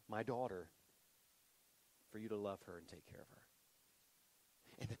my daughter for you to love her and take care of her.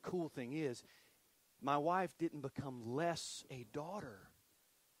 And the cool thing is, my wife didn't become less a daughter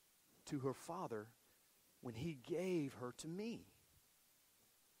to her father when he gave her to me.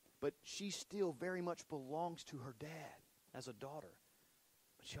 But she still very much belongs to her dad as a daughter.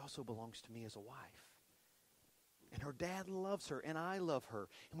 But she also belongs to me as a wife. And her dad loves her, and I love her.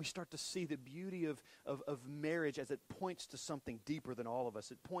 And we start to see the beauty of marriage as it points to something deeper than all of us.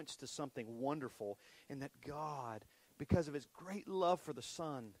 It points to something wonderful, and that God, because of his great love for the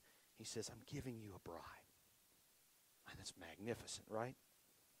Son, he says, I'm giving you a bride. And that's magnificent, right?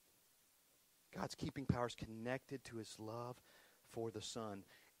 God's keeping power is connected to his love for the Son.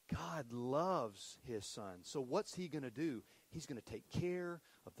 God loves his Son. So what's he going to do? He's going to take care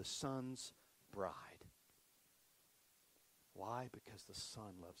of the Son's bride. Why? Because the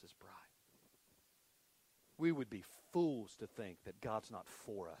Son loves his bride. We would be fools to think that God's not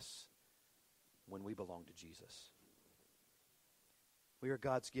for us when we belong to Jesus. We are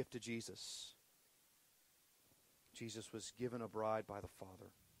God's gift to Jesus. Jesus was given a bride by the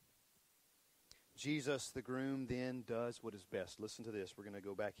Father. Jesus, the groom, then does what is best. Listen to this. We're going to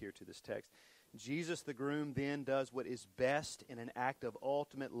go back here to this text. Jesus, the groom, then does what is best in an act of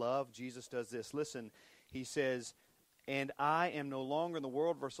ultimate love. Jesus does this. Listen, he says, and I am no longer in the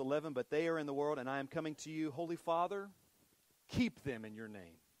world, verse 11, but they are in the world, and I am coming to you. Holy Father, keep them in your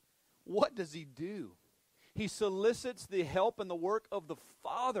name. What does he do? He solicits the help and the work of the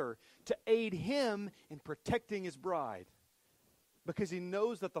Father to aid him in protecting his bride. Because he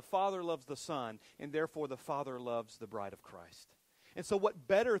knows that the Father loves the Son, and therefore the Father loves the bride of Christ. And so what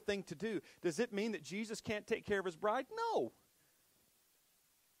better thing to do? Does it mean that Jesus can't take care of his bride? No.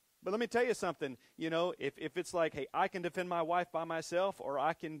 But let me tell you something, if it's like, hey, I can defend my wife by myself, or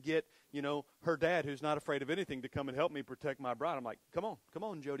I can get, her dad who's not afraid of anything to come and help me protect my bride. I'm like, come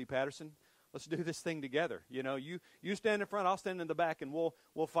on, Jody Patterson. Let's do this thing together. You know, you stand in front, I'll stand in the back, and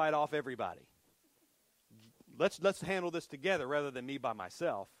we'll fight off everybody. Let's handle this together rather than me by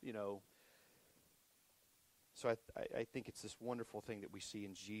myself, you know. So I think it's this wonderful thing that we see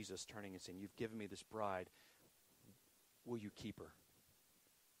in Jesus turning and saying, you've given me this bride. Will you keep her?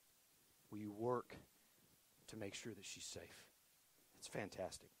 Will you work to make sure that she's safe? It's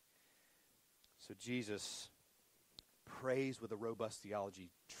fantastic. So Jesus prays with a robust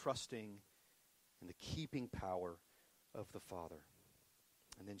theology, trusting in the keeping power of the Father.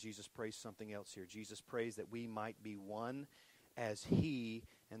 And then Jesus prays something else here. Jesus prays that we might be one as He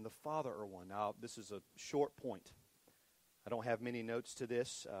and the Father are one. Now, this is a short point. I don't have many notes to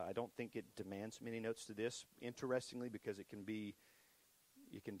this. I don't think it demands many notes to this, interestingly, because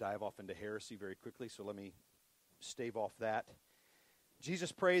you can dive off into heresy very quickly, so let me stave off that.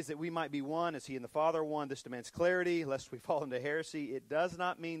 Jesus prays that we might be one as He and the Father are one. This demands clarity, lest we fall into heresy. It does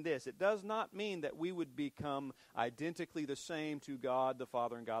not mean this. It does not mean that we would become identically the same to God the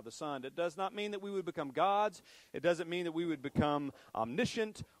Father and God the Son. It does not mean that we would become gods. It doesn't mean that we would become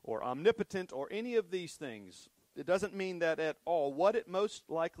omniscient or omnipotent or any of these things. It doesn't mean that at all. What it most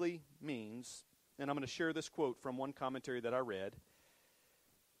likely means, and I'm going to share this quote from one commentary that I read,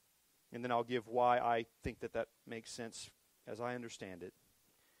 and then I'll give why I think that makes sense as I understand it,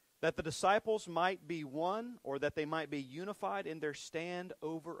 that the disciples might be one, or that they might be unified in their stand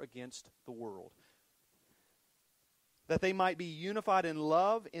over against the world. That they might be unified in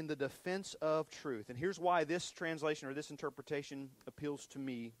love in the defense of truth. And here's why this translation or this interpretation appeals to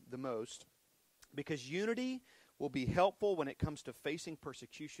me the most. Because unity will be helpful when it comes to facing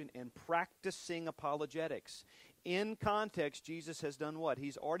persecution and practicing apologetics. In context, Jesus has done what?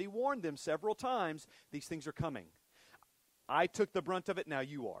 He's already warned them several times, these things are coming. I took the brunt of it, now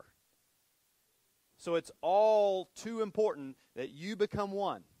you are. So it's all too important that you become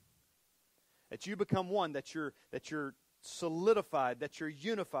one. That you become one, that you're solidified, that you're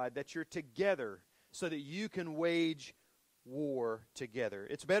unified, that you're together, so that you can wage war together.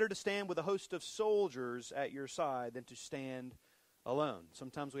 It's better to stand with a host of soldiers at your side than to stand alone.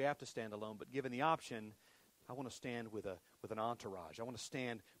 Sometimes we have to stand alone, but given the option, I want to stand with an entourage. I want to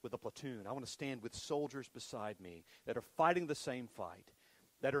stand with a platoon. I want to stand with soldiers beside me that are fighting the same fight,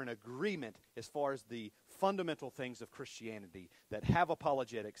 that are in agreement as far as the fundamental things of Christianity, that have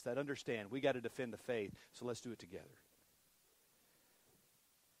apologetics, that understand we got to defend the faith, so let's do it together.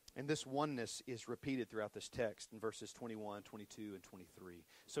 And this oneness is repeated throughout this text in verses 21, 22, and 23.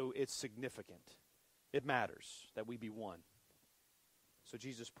 So it's significant. It matters that we be one. So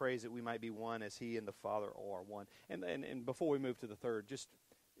Jesus prays that we might be one as He and the Father are one. And before we move to the third, just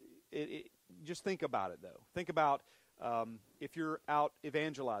think about it, though. Think about if you're out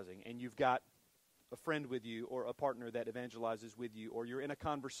evangelizing and you've got a friend with you or a partner that evangelizes with you, or you're in a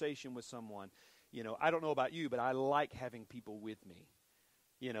conversation with someone. You know, I don't know about you, but I like having people with me,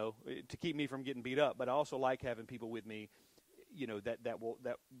 you know, to keep me from getting beat up. But I also like having people with me, you know, that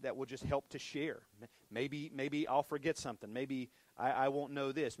will just help to share. Maybe I'll forget something. Maybe I won't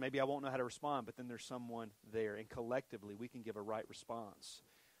know this. Maybe I won't know how to respond. But then there's someone there, and collectively we can give a right response,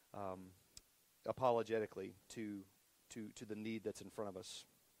 apologetically to the need that's in front of us.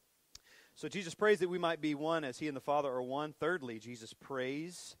 So Jesus prays that we might be one as He and the Father are one. Thirdly, Jesus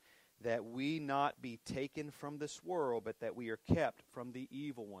prays that we not be taken from this world, but that we are kept from the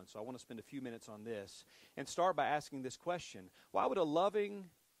evil one. So I want to spend a few minutes on this and start by asking this question. Why would a loving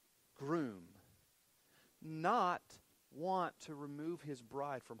groom not want to remove his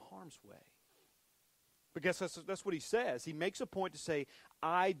bride from harm's way? Because that's what he says. He makes a point to say,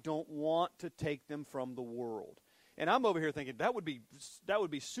 I don't want to take them from the world. And I'm over here thinking that would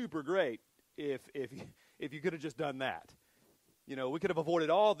be super great if you could have just done that. You know, we could have avoided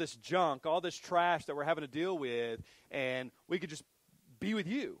all this junk, all this trash that we're having to deal with, and we could just be with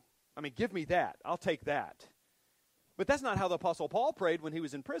you. I mean, give me that. I'll take that. But that's not how the Apostle Paul prayed when he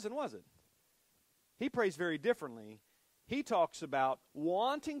was in prison, was it? He prays very differently. He talks about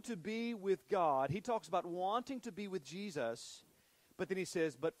wanting to be with God. He talks about wanting to be with Jesus. But then he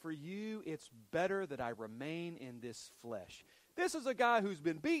says, but for you, it's better that I remain in this flesh. This is a guy who's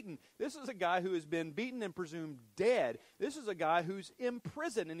been beaten. This is a guy who has been beaten and presumed dead. This is a guy who's in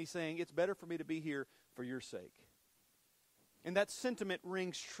prison, and he's saying, it's better for me to be here for your sake. And that sentiment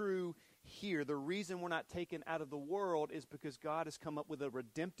rings true here. The reason we're not taken out of the world is because God has come up with a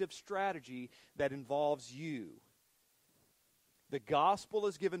redemptive strategy that involves you. The gospel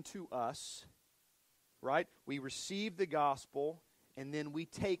is given to us, right? We receive the gospel, and then we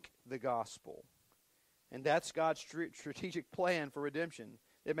take the gospel. And that's God's strategic plan for redemption.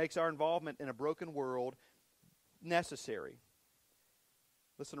 It makes our involvement in a broken world necessary.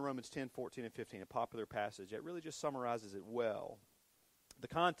 Listen to Romans 10, 14, and 15, a popular passage that really just summarizes it well. The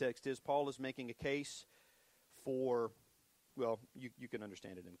context is Paul is making a case for, well, you can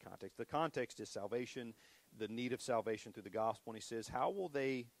understand it in context. The context is salvation, the need of salvation through the gospel. And he says, how will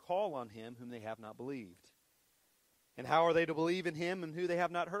they call on him whom they have not believed? And how are they to believe in him and who they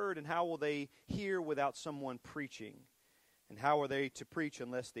have not heard? And how will they hear without someone preaching? And how are they to preach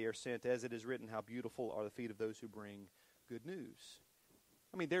unless they are sent? As it is written, how beautiful are the feet of those who bring good news.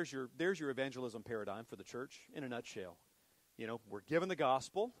 I mean, there's your evangelism paradigm for the church in a nutshell. You know, we're given the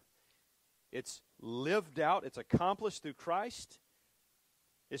gospel. It's lived out. It's accomplished through Christ.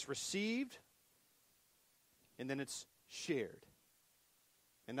 It's received. And then it's shared.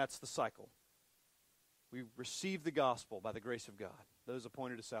 And that's the cycle. We receive the gospel by the grace of God. Those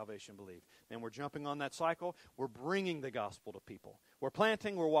appointed to salvation believe. Then we're jumping on that cycle. We're bringing the gospel to people. We're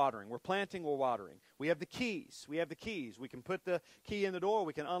planting, we're watering. We're planting, we're watering. We have the keys. We can put the key in the door,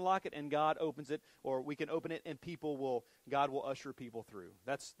 we can unlock it, and God opens it, or we can open it, and God will usher people through.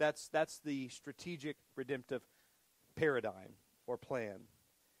 That's the strategic redemptive paradigm or plan.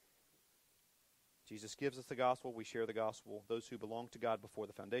 Jesus gives us the gospel. We share the gospel. Those who belong to God before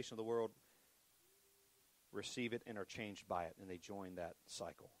the foundation of the world receive it and are changed by it, and they join that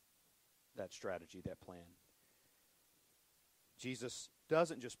cycle, that strategy, that plan. Jesus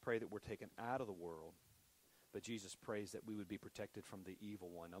doesn't just pray that we're taken out of the world, but Jesus prays that we would be protected from the evil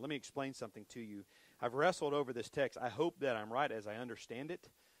one. Now, let me explain something to you. I've wrestled over this text. I hope that I'm right as I understand it.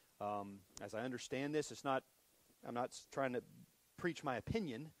 As I understand this, I'm not trying to preach my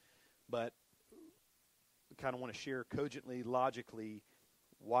opinion, but I kind of want to share cogently, logically,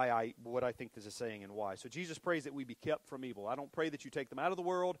 what I think this is saying and why. So Jesus prays that we be kept from evil. I don't pray that you take them out of the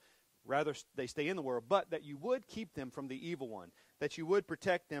world, rather they stay in the world, but that you would keep them from the evil one, that you would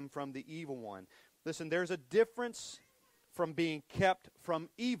protect them from the evil one. Listen, there's a difference from being kept from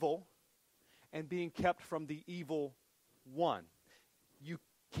evil and being kept from the evil one. You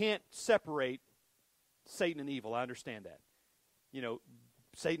can't separate Satan and evil. I understand that. You know,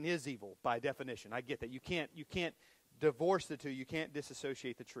 Satan is evil by definition. I get that. You can't divorce the two. You can't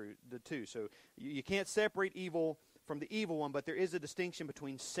disassociate the two. So you can't separate evil from the evil one, but there is a distinction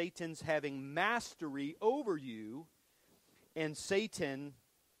between Satan's having mastery over you and Satan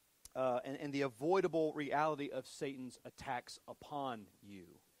and the avoidable reality of Satan's attacks upon you.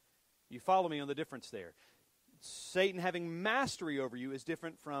 You follow me on the difference there? Satan having mastery over you is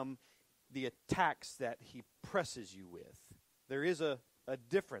different from the attacks that he presses you with. There is a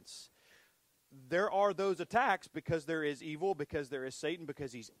difference. There are those attacks because there is evil, because there is Satan,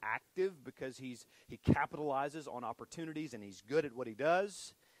 because he's active, because he capitalizes on opportunities and he's good at what he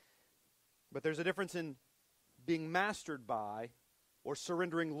does. But there's a difference in being mastered by or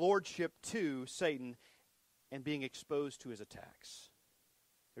surrendering lordship to Satan and being exposed to his attacks.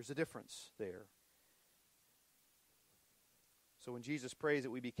 There's a difference there. So when Jesus prays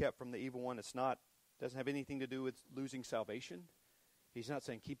that we be kept from the evil one, doesn't have anything to do with losing salvation. He's not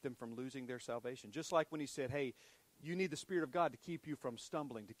saying keep them from losing their salvation. Just like when he said, hey, you need the Spirit of God to keep you from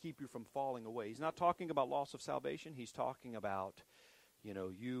stumbling, to keep you from falling away. He's not talking about loss of salvation. He's talking about,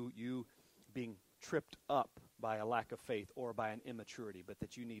 you being tripped up by a lack of faith or by an immaturity, but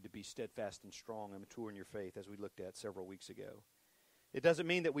that you need to be steadfast and strong and mature in your faith, as we looked at several weeks ago. It doesn't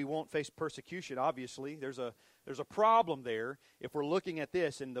mean that we won't face persecution, obviously. There's a problem there if we're looking at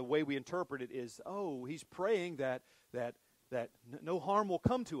this and the way we interpret it is, he's praying that no harm will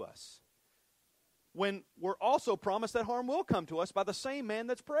come to us. When we're also promised that harm will come to us by the same man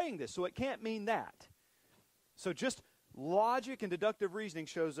that's praying this. So it can't mean that. So just logic and deductive reasoning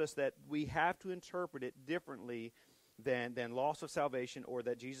shows us that we have to interpret it differently than loss of salvation, or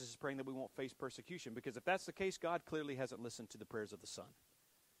that Jesus is praying that we won't face persecution. Because if that's the case, God clearly hasn't listened to the prayers of the Son.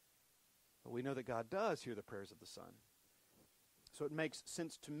 But we know that God does hear the prayers of the Son. So it makes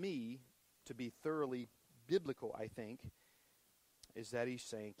sense to me to be thoroughly biblical, I think, is that he's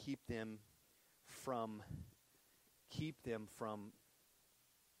saying keep them from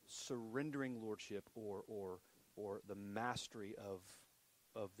surrendering lordship or the mastery of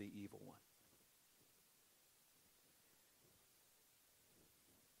the evil one.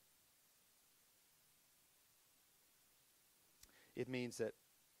 It means that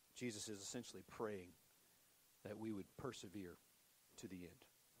Jesus is essentially praying that we would persevere to the end.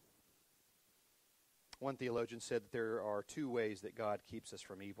 One theologian said that there are two ways that God keeps us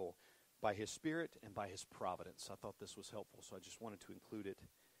from evil, by his Spirit and by his providence. I thought this was helpful, so I just wanted to include it.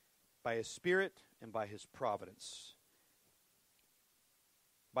 By his Spirit and by his providence.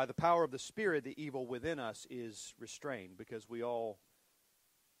 By the power of the Spirit, the evil within us is restrained, because we all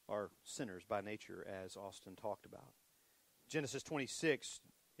are sinners by nature, as Austin talked about. Genesis 26,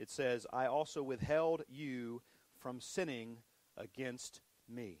 It says, I also withheld you from sinning against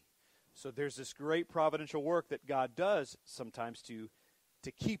me. So there's this great providential work that God does sometimes to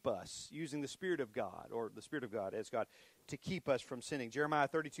keep us, using the Spirit of God, or the Spirit of God as God, to keep us from sinning. Jeremiah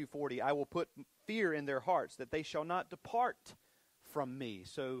 32:40, I will put fear in their hearts that they shall not depart from me.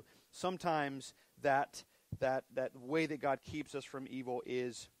 So sometimes that way that God keeps us from evil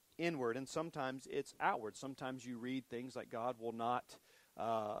is inward, and sometimes it's outward. Sometimes you read things like God will not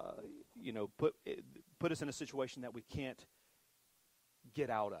put us in a situation that we can't get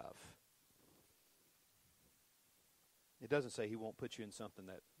out of. It doesn't say he won't put you in something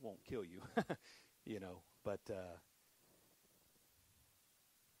that won't kill you, but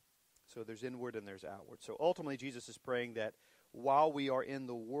so there's inward and there's outward. So ultimately Jesus is praying that while we are in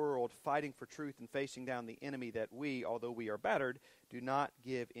the world fighting for truth and facing down the enemy, that we, although we are battered, do not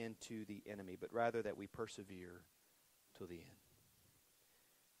give in to the enemy, but rather that we persevere till the end.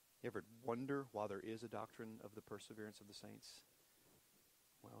 You ever wonder why there is a doctrine of the perseverance of the saints?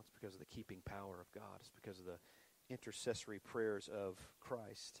 Well, it's because of the keeping power of God. It's because of the intercessory prayers of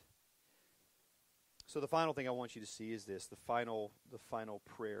Christ. So the final thing I want you to see is this, the final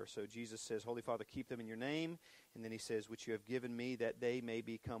prayer. So Jesus says, Holy Father, keep them in your name. And then he says, which you have given me, that they may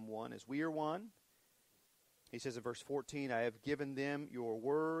become one as we are one. He says in verse 14, I have given them your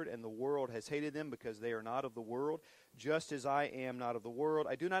word, and the world has hated them because they are not of the world, just as I am not of the world.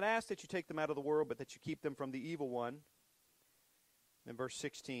 I do not ask that you take them out of the world, but that you keep them from the evil one. In verse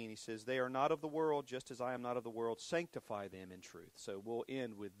 16, he says, they are not of the world, just as I am not of the world. Sanctify them in truth. So we'll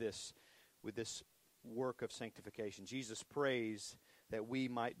end with this work of sanctification. Jesus prays that we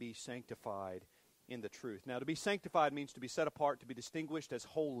might be sanctified in the truth. Now, to be sanctified means to be set apart, to be distinguished as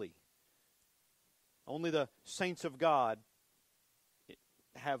holy. Only the saints of God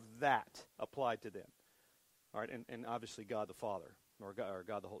have that applied to them. All right, and obviously God the Father, or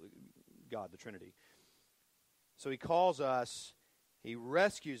God the Holy, God the Trinity. So he calls us, he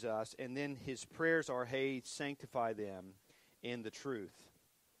rescues us, and then his prayers are, hey, sanctify them in the truth.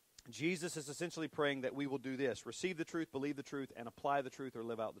 Jesus is essentially praying that we will do this: receive the truth, believe the truth, and apply the truth or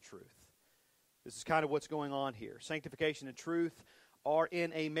live out the truth. This is kind of what's going on here. Sanctification and truth are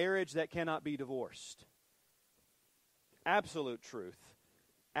in a marriage that cannot be divorced. Absolute truth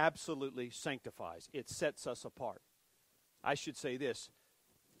absolutely sanctifies. It sets us apart. I should say this: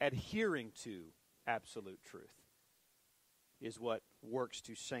 adhering to absolute truth is what works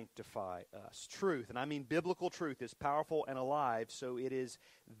to sanctify us. Truth, and I mean biblical truth, is powerful and alive, so it is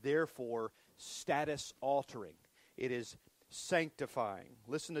therefore status altering. It is sanctifying.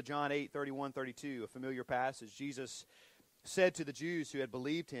 Listen to John 8:31-32, a familiar passage. Jesus said to the Jews who had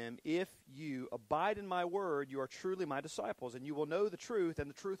believed him, if you abide in my word, you are truly my disciples, and you will know the truth, and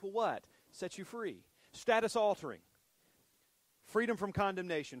the truth will what? Set you free. Status altering. Freedom from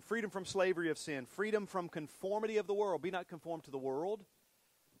condemnation, freedom from slavery of sin, freedom from conformity of the world. Be not conformed to the world,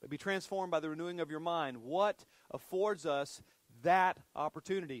 but be transformed by the renewing of your mind. What affords us that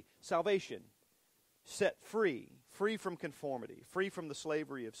opportunity? Salvation. Set free. Free from conformity. Free from the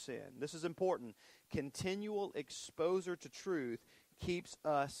slavery of sin. This is important. Continual exposure to truth keeps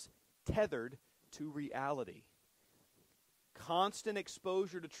us tethered to reality. Constant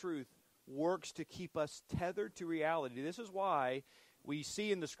exposure to truth works to keep us tethered to reality. This is why we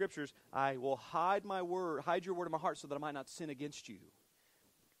see in the Scriptures, I will hide your word in my heart so that I might not sin against you.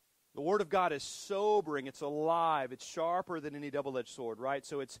 The Word of God is sobering, it's alive, it's sharper than any double-edged sword, right?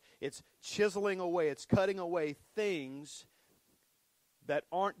 So it's chiseling away, it's cutting away things that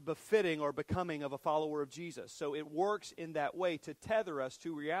aren't befitting or becoming of a follower of Jesus. So it works in that way to tether us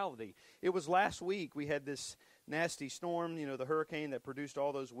to reality. It was last week we had this nasty storm, the hurricane that produced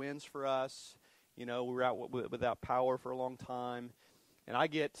all those winds for us. We were out without power for a long time. And I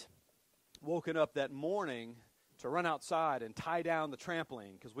get woken up that morning to run outside and tie down the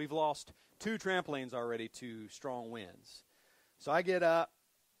trampoline because we've lost 2 trampolines already to strong winds. So I get up,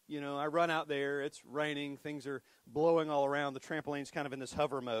 I run out there. It's raining. Things are blowing all around. The trampoline's kind of in this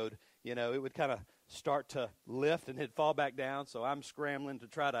hover mode. It would kind of start to lift and it'd fall back down. So I'm scrambling to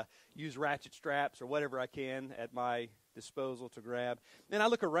try to use ratchet straps or whatever I can at my disposal to grab. Then I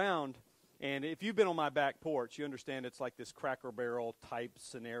look around, and if you've been on my back porch, you understand it's like this Cracker Barrel type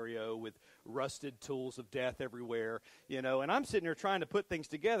scenario with rusted tools of death everywhere, and I'm sitting here trying to put things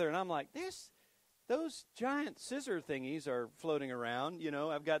together, and I'm like, those giant scissor thingies are floating around.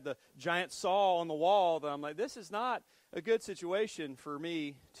 I've got the giant saw on the wall that I'm like, this is not a good situation for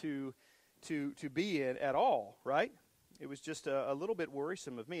me to be in at all, right? It was just a little bit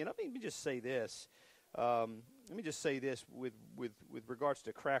worrisome of me. And let me just say this. With regards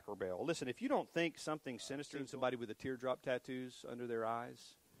to Cracker Barrel. Listen, if you don't think something sinister in somebody with the teardrop tattoos under their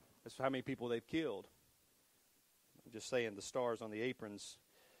eyes, That's how many people they've killed. I'm just saying, the stars on the aprons.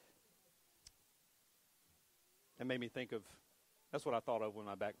 That made me think of, that's what I thought of when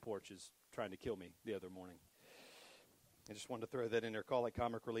my back porch is trying to kill me the other morning. I just wanted to throw that in there, call it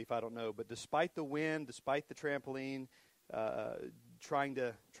comic relief, I don't know. But despite the wind, despite the trampoline, trying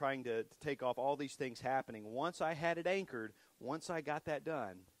to take off, all these things happening, once I had it anchored, once I got that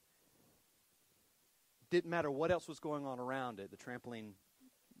done, didn't matter what else was going on around it, the trampoline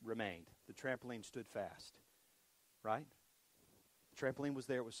remained. The trampoline stood fast, right? The trampoline was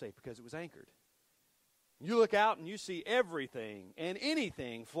there, it was safe because it was anchored. You look out and you see everything and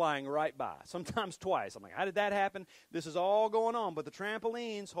anything flying right by, sometimes twice. I'm like, how did that happen? This is all going on, but the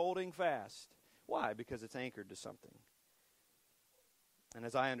trampoline's holding fast. Why? Because it's anchored to something. And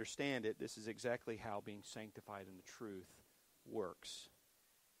as I understand it, this is exactly how being sanctified in the truth works.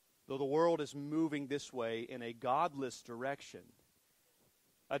 Though the world is moving this way in a godless direction,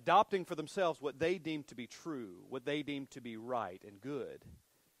 adopting for themselves what they deem to be true, what they deem to be right and good,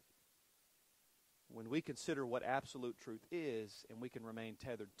 when we consider what absolute truth is and we can remain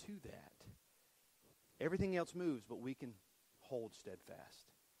tethered to that, everything else moves, but we can hold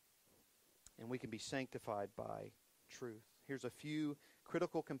steadfast. And we can be sanctified by truth. Here's a few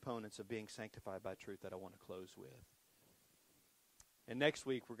critical components of being sanctified by truth that I want to close with. And next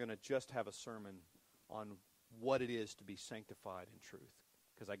week, we're going to just have a sermon on what it is to be sanctified in truth.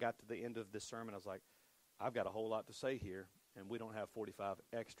 Because I got to the end of this sermon, I was like, I've got a whole lot to say here, and we don't have 45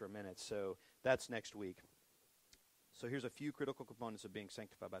 extra minutes, so that's next week. So here's a few critical components of being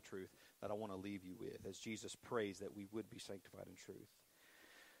sanctified by truth that I want to leave you with as Jesus prays that we would be sanctified in truth.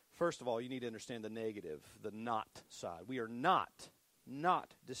 First of all, you need to understand the negative, the not side. We are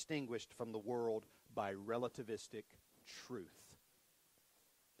not distinguished from the world by relativistic truth.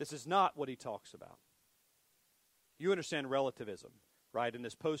 This is not what he talks about. You understand relativism, right? In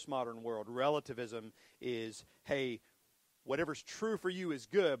this postmodern world, relativism is, hey, whatever's true for you is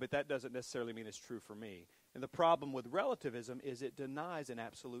good, but that doesn't necessarily mean it's true for me. And the problem with relativism is it denies an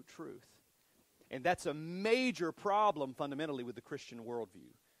absolute truth. And that's a major problem fundamentally with the Christian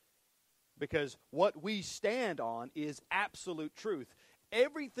worldview. Because what we stand on is absolute truth.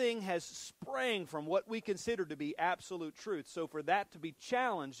 Everything has sprang from what we consider to be absolute truth. So for that to be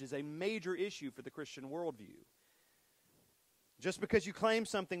challenged is a major issue for the Christian worldview. Just because you claim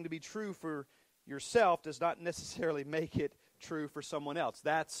something to be true for yourself does not necessarily make it true for someone else.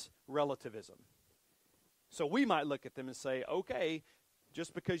 That's relativism. So we might look at them and say, okay,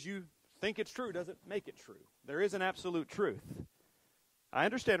 just because you think it's true doesn't make it true. There is an absolute truth. I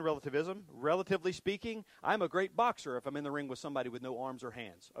understand relativism. Relatively speaking, I'm a great boxer if I'm in the ring with somebody with no arms or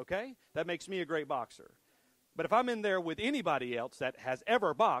hands, okay? That makes me a great boxer. But if I'm in there with anybody else that has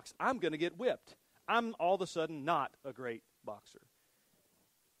ever boxed, I'm going to get whipped. I'm all of a sudden not a great boxer.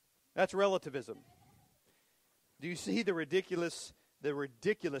 That's relativism. Do you see the ridiculousness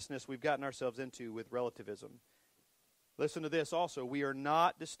we've gotten ourselves into with relativism? Listen to this also. We are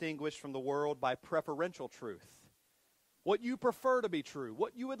not distinguished from the world by preferential truth. What you prefer to be true,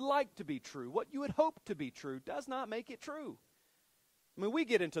 what you would like to be true, what you would hope to be true does not make it true. I mean, we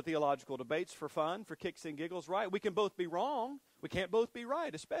get into theological debates for fun, for kicks and giggles, right? We can both be wrong. We can't both be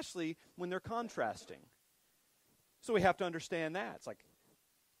right, especially when they're contrasting. So we have to understand that. It's like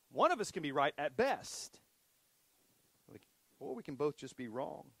one of us can be right at best, or we can both just be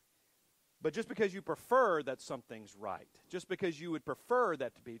wrong. But just because you prefer that something's right, just because you would prefer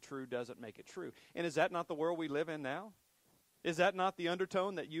that to be true doesn't make it true. And is that not the world we live in now? Is that not the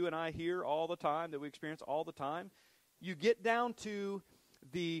undertone that you and I hear all the time, that we experience all the time? You get down to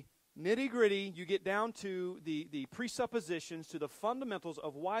the nitty-gritty, you get down to the presuppositions, to the fundamentals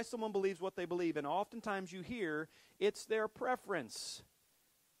of why someone believes what they believe, and oftentimes you hear it's their preference.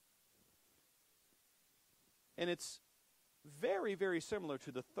 And it's very, very similar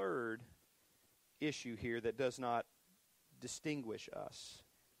to the third issue here that does not distinguish us.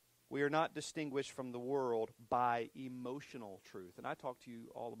 We are not distinguished from the world by emotional truth. And I talk to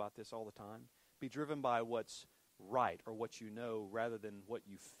you all about this all the time. Be driven by what's right or what you know rather than what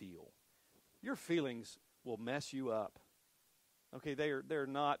you feel. Your feelings will mess you up. Okay, they're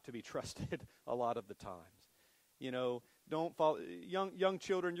not to be trusted a lot of the times. You know, don't follow young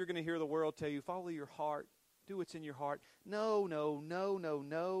children, you're going to hear the world tell you, follow your heart. Do what's in your heart. No,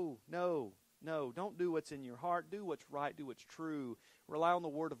 don't do what's in your heart. Do what's right. Do what's true. Rely on the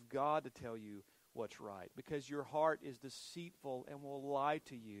Word of God to tell you what's right, because your heart is deceitful and will lie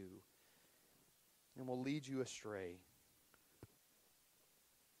to you and will lead you astray.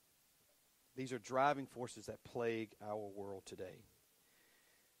 These are driving forces that plague our world today.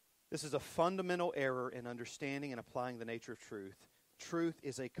 This is a fundamental error in understanding and applying the nature of truth. Truth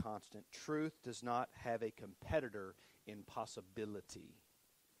is a constant. Truth does not have a competitor in possibility.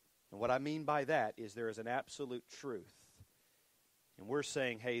 And what I mean by that is there is an absolute truth. And we're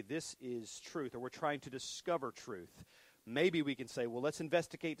saying, hey, this is truth, or we're trying to discover truth. Maybe we can say, well, let's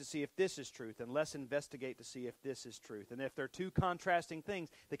investigate to see if this is truth, and let's investigate to see if this is truth. And if they're two contrasting things,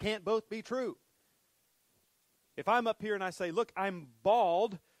 they can't both be true. If I'm up here and I say, look, I'm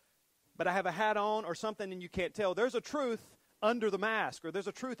bald, but I have a hat on or something and you can't tell, there's a truth under the mask, or there's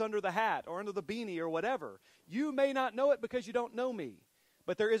a truth under the hat or under the beanie or whatever. You may not know it because you don't know me,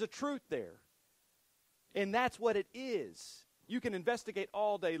 but there is a truth there. And that's what it is. You can investigate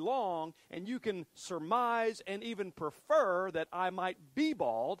all day long, and you can surmise and even prefer that I might be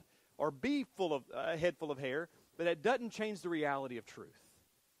bald or be full of a head full of hair, but that doesn't change the reality of truth.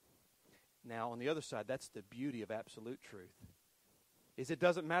 Now, on the other side, that's the beauty of absolute truth. Is it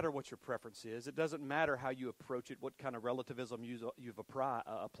doesn't matter what your preference is. It doesn't matter how you approach it, what kind of relativism you've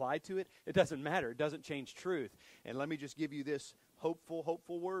applied to it. It doesn't matter. It doesn't change truth. And let me just give you this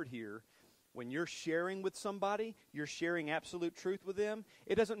hopeful word here. When you're sharing with somebody, you're sharing absolute truth with them.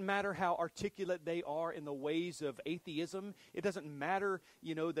 It doesn't matter how articulate they are in the ways of atheism. It doesn't matter,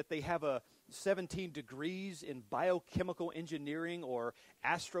 that they have 17 degrees in biochemical engineering or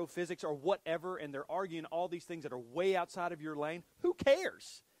astrophysics or whatever, and they're arguing all these things that are way outside of your lane. Who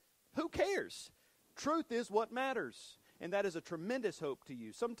cares? Who cares? Truth is what matters. And that is a tremendous hope to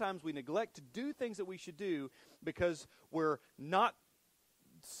you. Sometimes we neglect to do things that we should do because we're not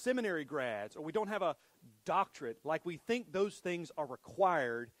seminary grads, or we don't have a doctorate, like we think those things are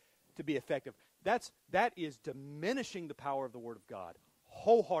required to be effective. That is diminishing the power of the Word of God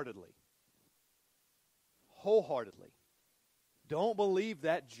wholeheartedly. Wholeheartedly. Don't believe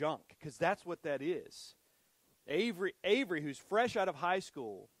that junk, because that's what that is. Avery, who's fresh out of high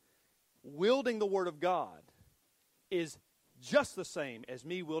school, wielding the Word of God, is just the same as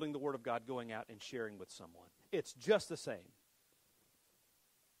me wielding the Word of God going out and sharing with someone. It's just the same.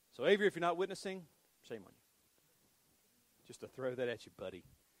 So, Avery, if you're not witnessing, shame on you. Just to throw that at you, buddy.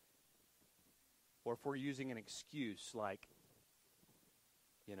 Or if we're using an excuse like,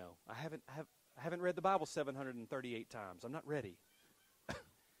 I haven't read the Bible 738 times. I'm not ready.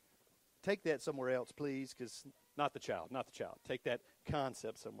 Take that somewhere else, please, because not the child. Take that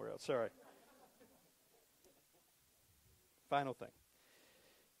concept somewhere else. Sorry. Final thing.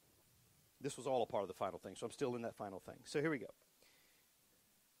 This was all a part of the final thing, so I'm still in that final thing. So here we go.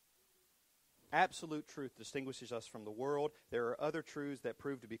 Absolute truth distinguishes us from the world. There are other truths that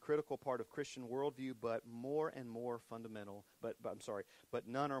prove to be critical part of Christian worldview, but more and more fundamental. But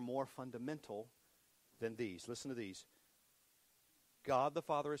none are more fundamental than these. Listen to these. God the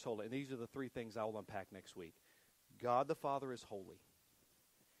Father is holy. And these are the three things I will unpack next week. God the Father is holy.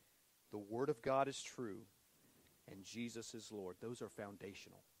 The Word of God is true. And Jesus is Lord. Those are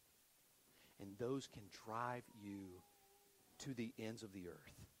foundational. And those can drive you to the ends of the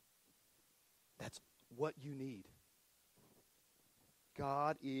earth. That's what you need.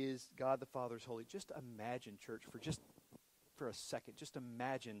 God the Father is holy. Just imagine, church, for a second, just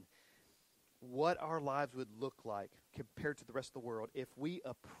imagine what our lives would look like compared to the rest of the world if we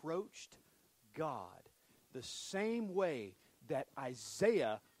approached God the same way that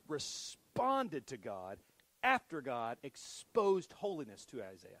Isaiah responded to God after God exposed holiness to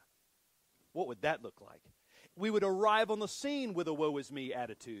Isaiah. What would that look like? We would arrive on the scene with a woe is me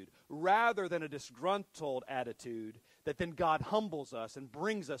attitude rather than a disgruntled attitude that then God humbles us and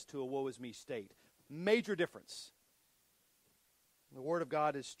brings us to a woe is me state. Major difference. The Word of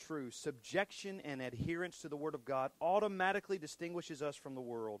God is true. Subjection and adherence to the Word of God automatically distinguishes us from the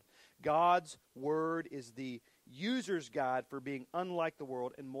world. God's Word is the user's guide for being unlike the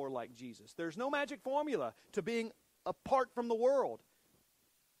world and more like Jesus. There's no magic formula to being apart from the world.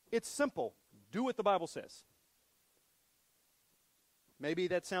 It's simple. Do what the Bible says. Maybe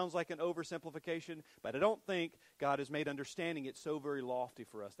that sounds like an oversimplification, but I don't think God has made understanding it so very lofty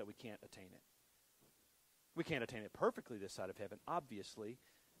for us that we can't attain it. We can't attain it perfectly this side of heaven, obviously,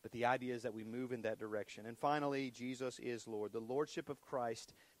 but the idea is that we move in that direction. And finally, Jesus is Lord. The Lordship of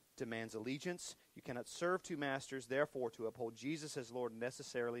Christ demands allegiance. You cannot serve two masters. Therefore, to uphold Jesus as Lord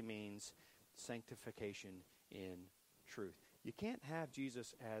necessarily means sanctification in truth. You can't have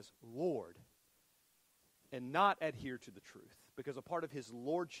Jesus as Lord and not adhere to the truth, because a part of his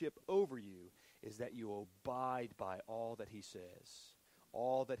lordship over you is that you abide by all that he says,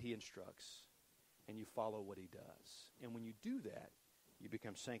 all that he instructs, and you follow what he does. And when you do that, you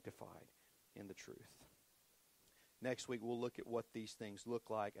become sanctified in the truth. Next week, we'll look at what these things look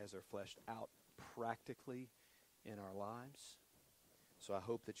like as they're fleshed out practically in our lives. So I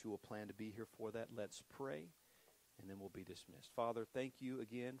hope that you will plan to be here for that. Let's pray, and then we'll be dismissed. Father, thank you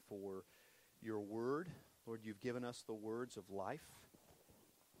again for your word. Lord, you've given us the words of life.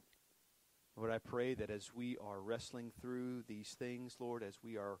 Lord, I pray that as we are wrestling through these things, Lord, as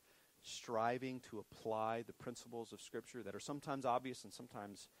we are striving to apply the principles of Scripture that are sometimes obvious and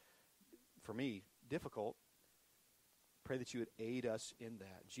sometimes, for me, difficult, pray that you would aid us in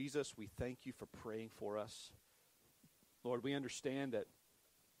that. Jesus, we thank you for praying for us. Lord, we understand that,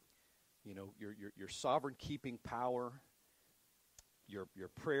 your sovereign keeping power, your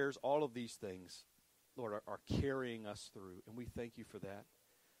prayers, all of these things, Lord, are carrying us through, and we thank you for that.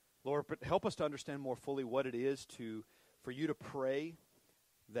 Lord, but help us to understand more fully what it is for you to pray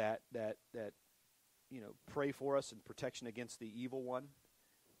that pray for us in protection against the evil one.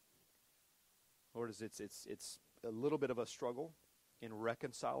 Lord, it's a little bit of a struggle in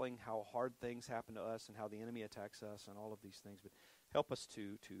reconciling how hard things happen to us and how the enemy attacks us and all of these things. But help us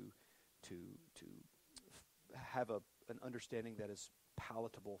to have an understanding that is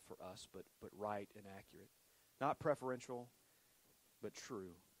palatable for us, but right and accurate. Not preferential, but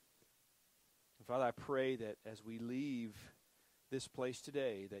true. And Father, I pray that as we leave this place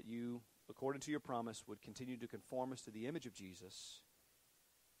today, that you, according to your promise, would continue to conform us to the image of Jesus.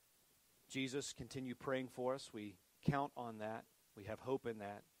 Jesus, continue praying for us. We count on that. We have hope in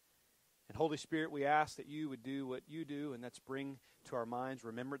that. And Holy Spirit, we ask that you would do what you do, and that's bring to our minds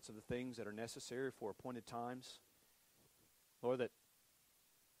remembrance of the things that are necessary for appointed times. Lord,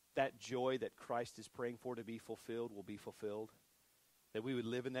 that joy that Christ is praying for to be fulfilled will be fulfilled. That we would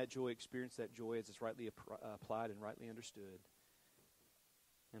live in that joy, experience that joy as it's rightly applied and rightly understood.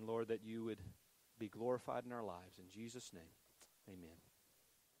 And Lord, that you would be glorified in our lives. In Jesus' name, amen.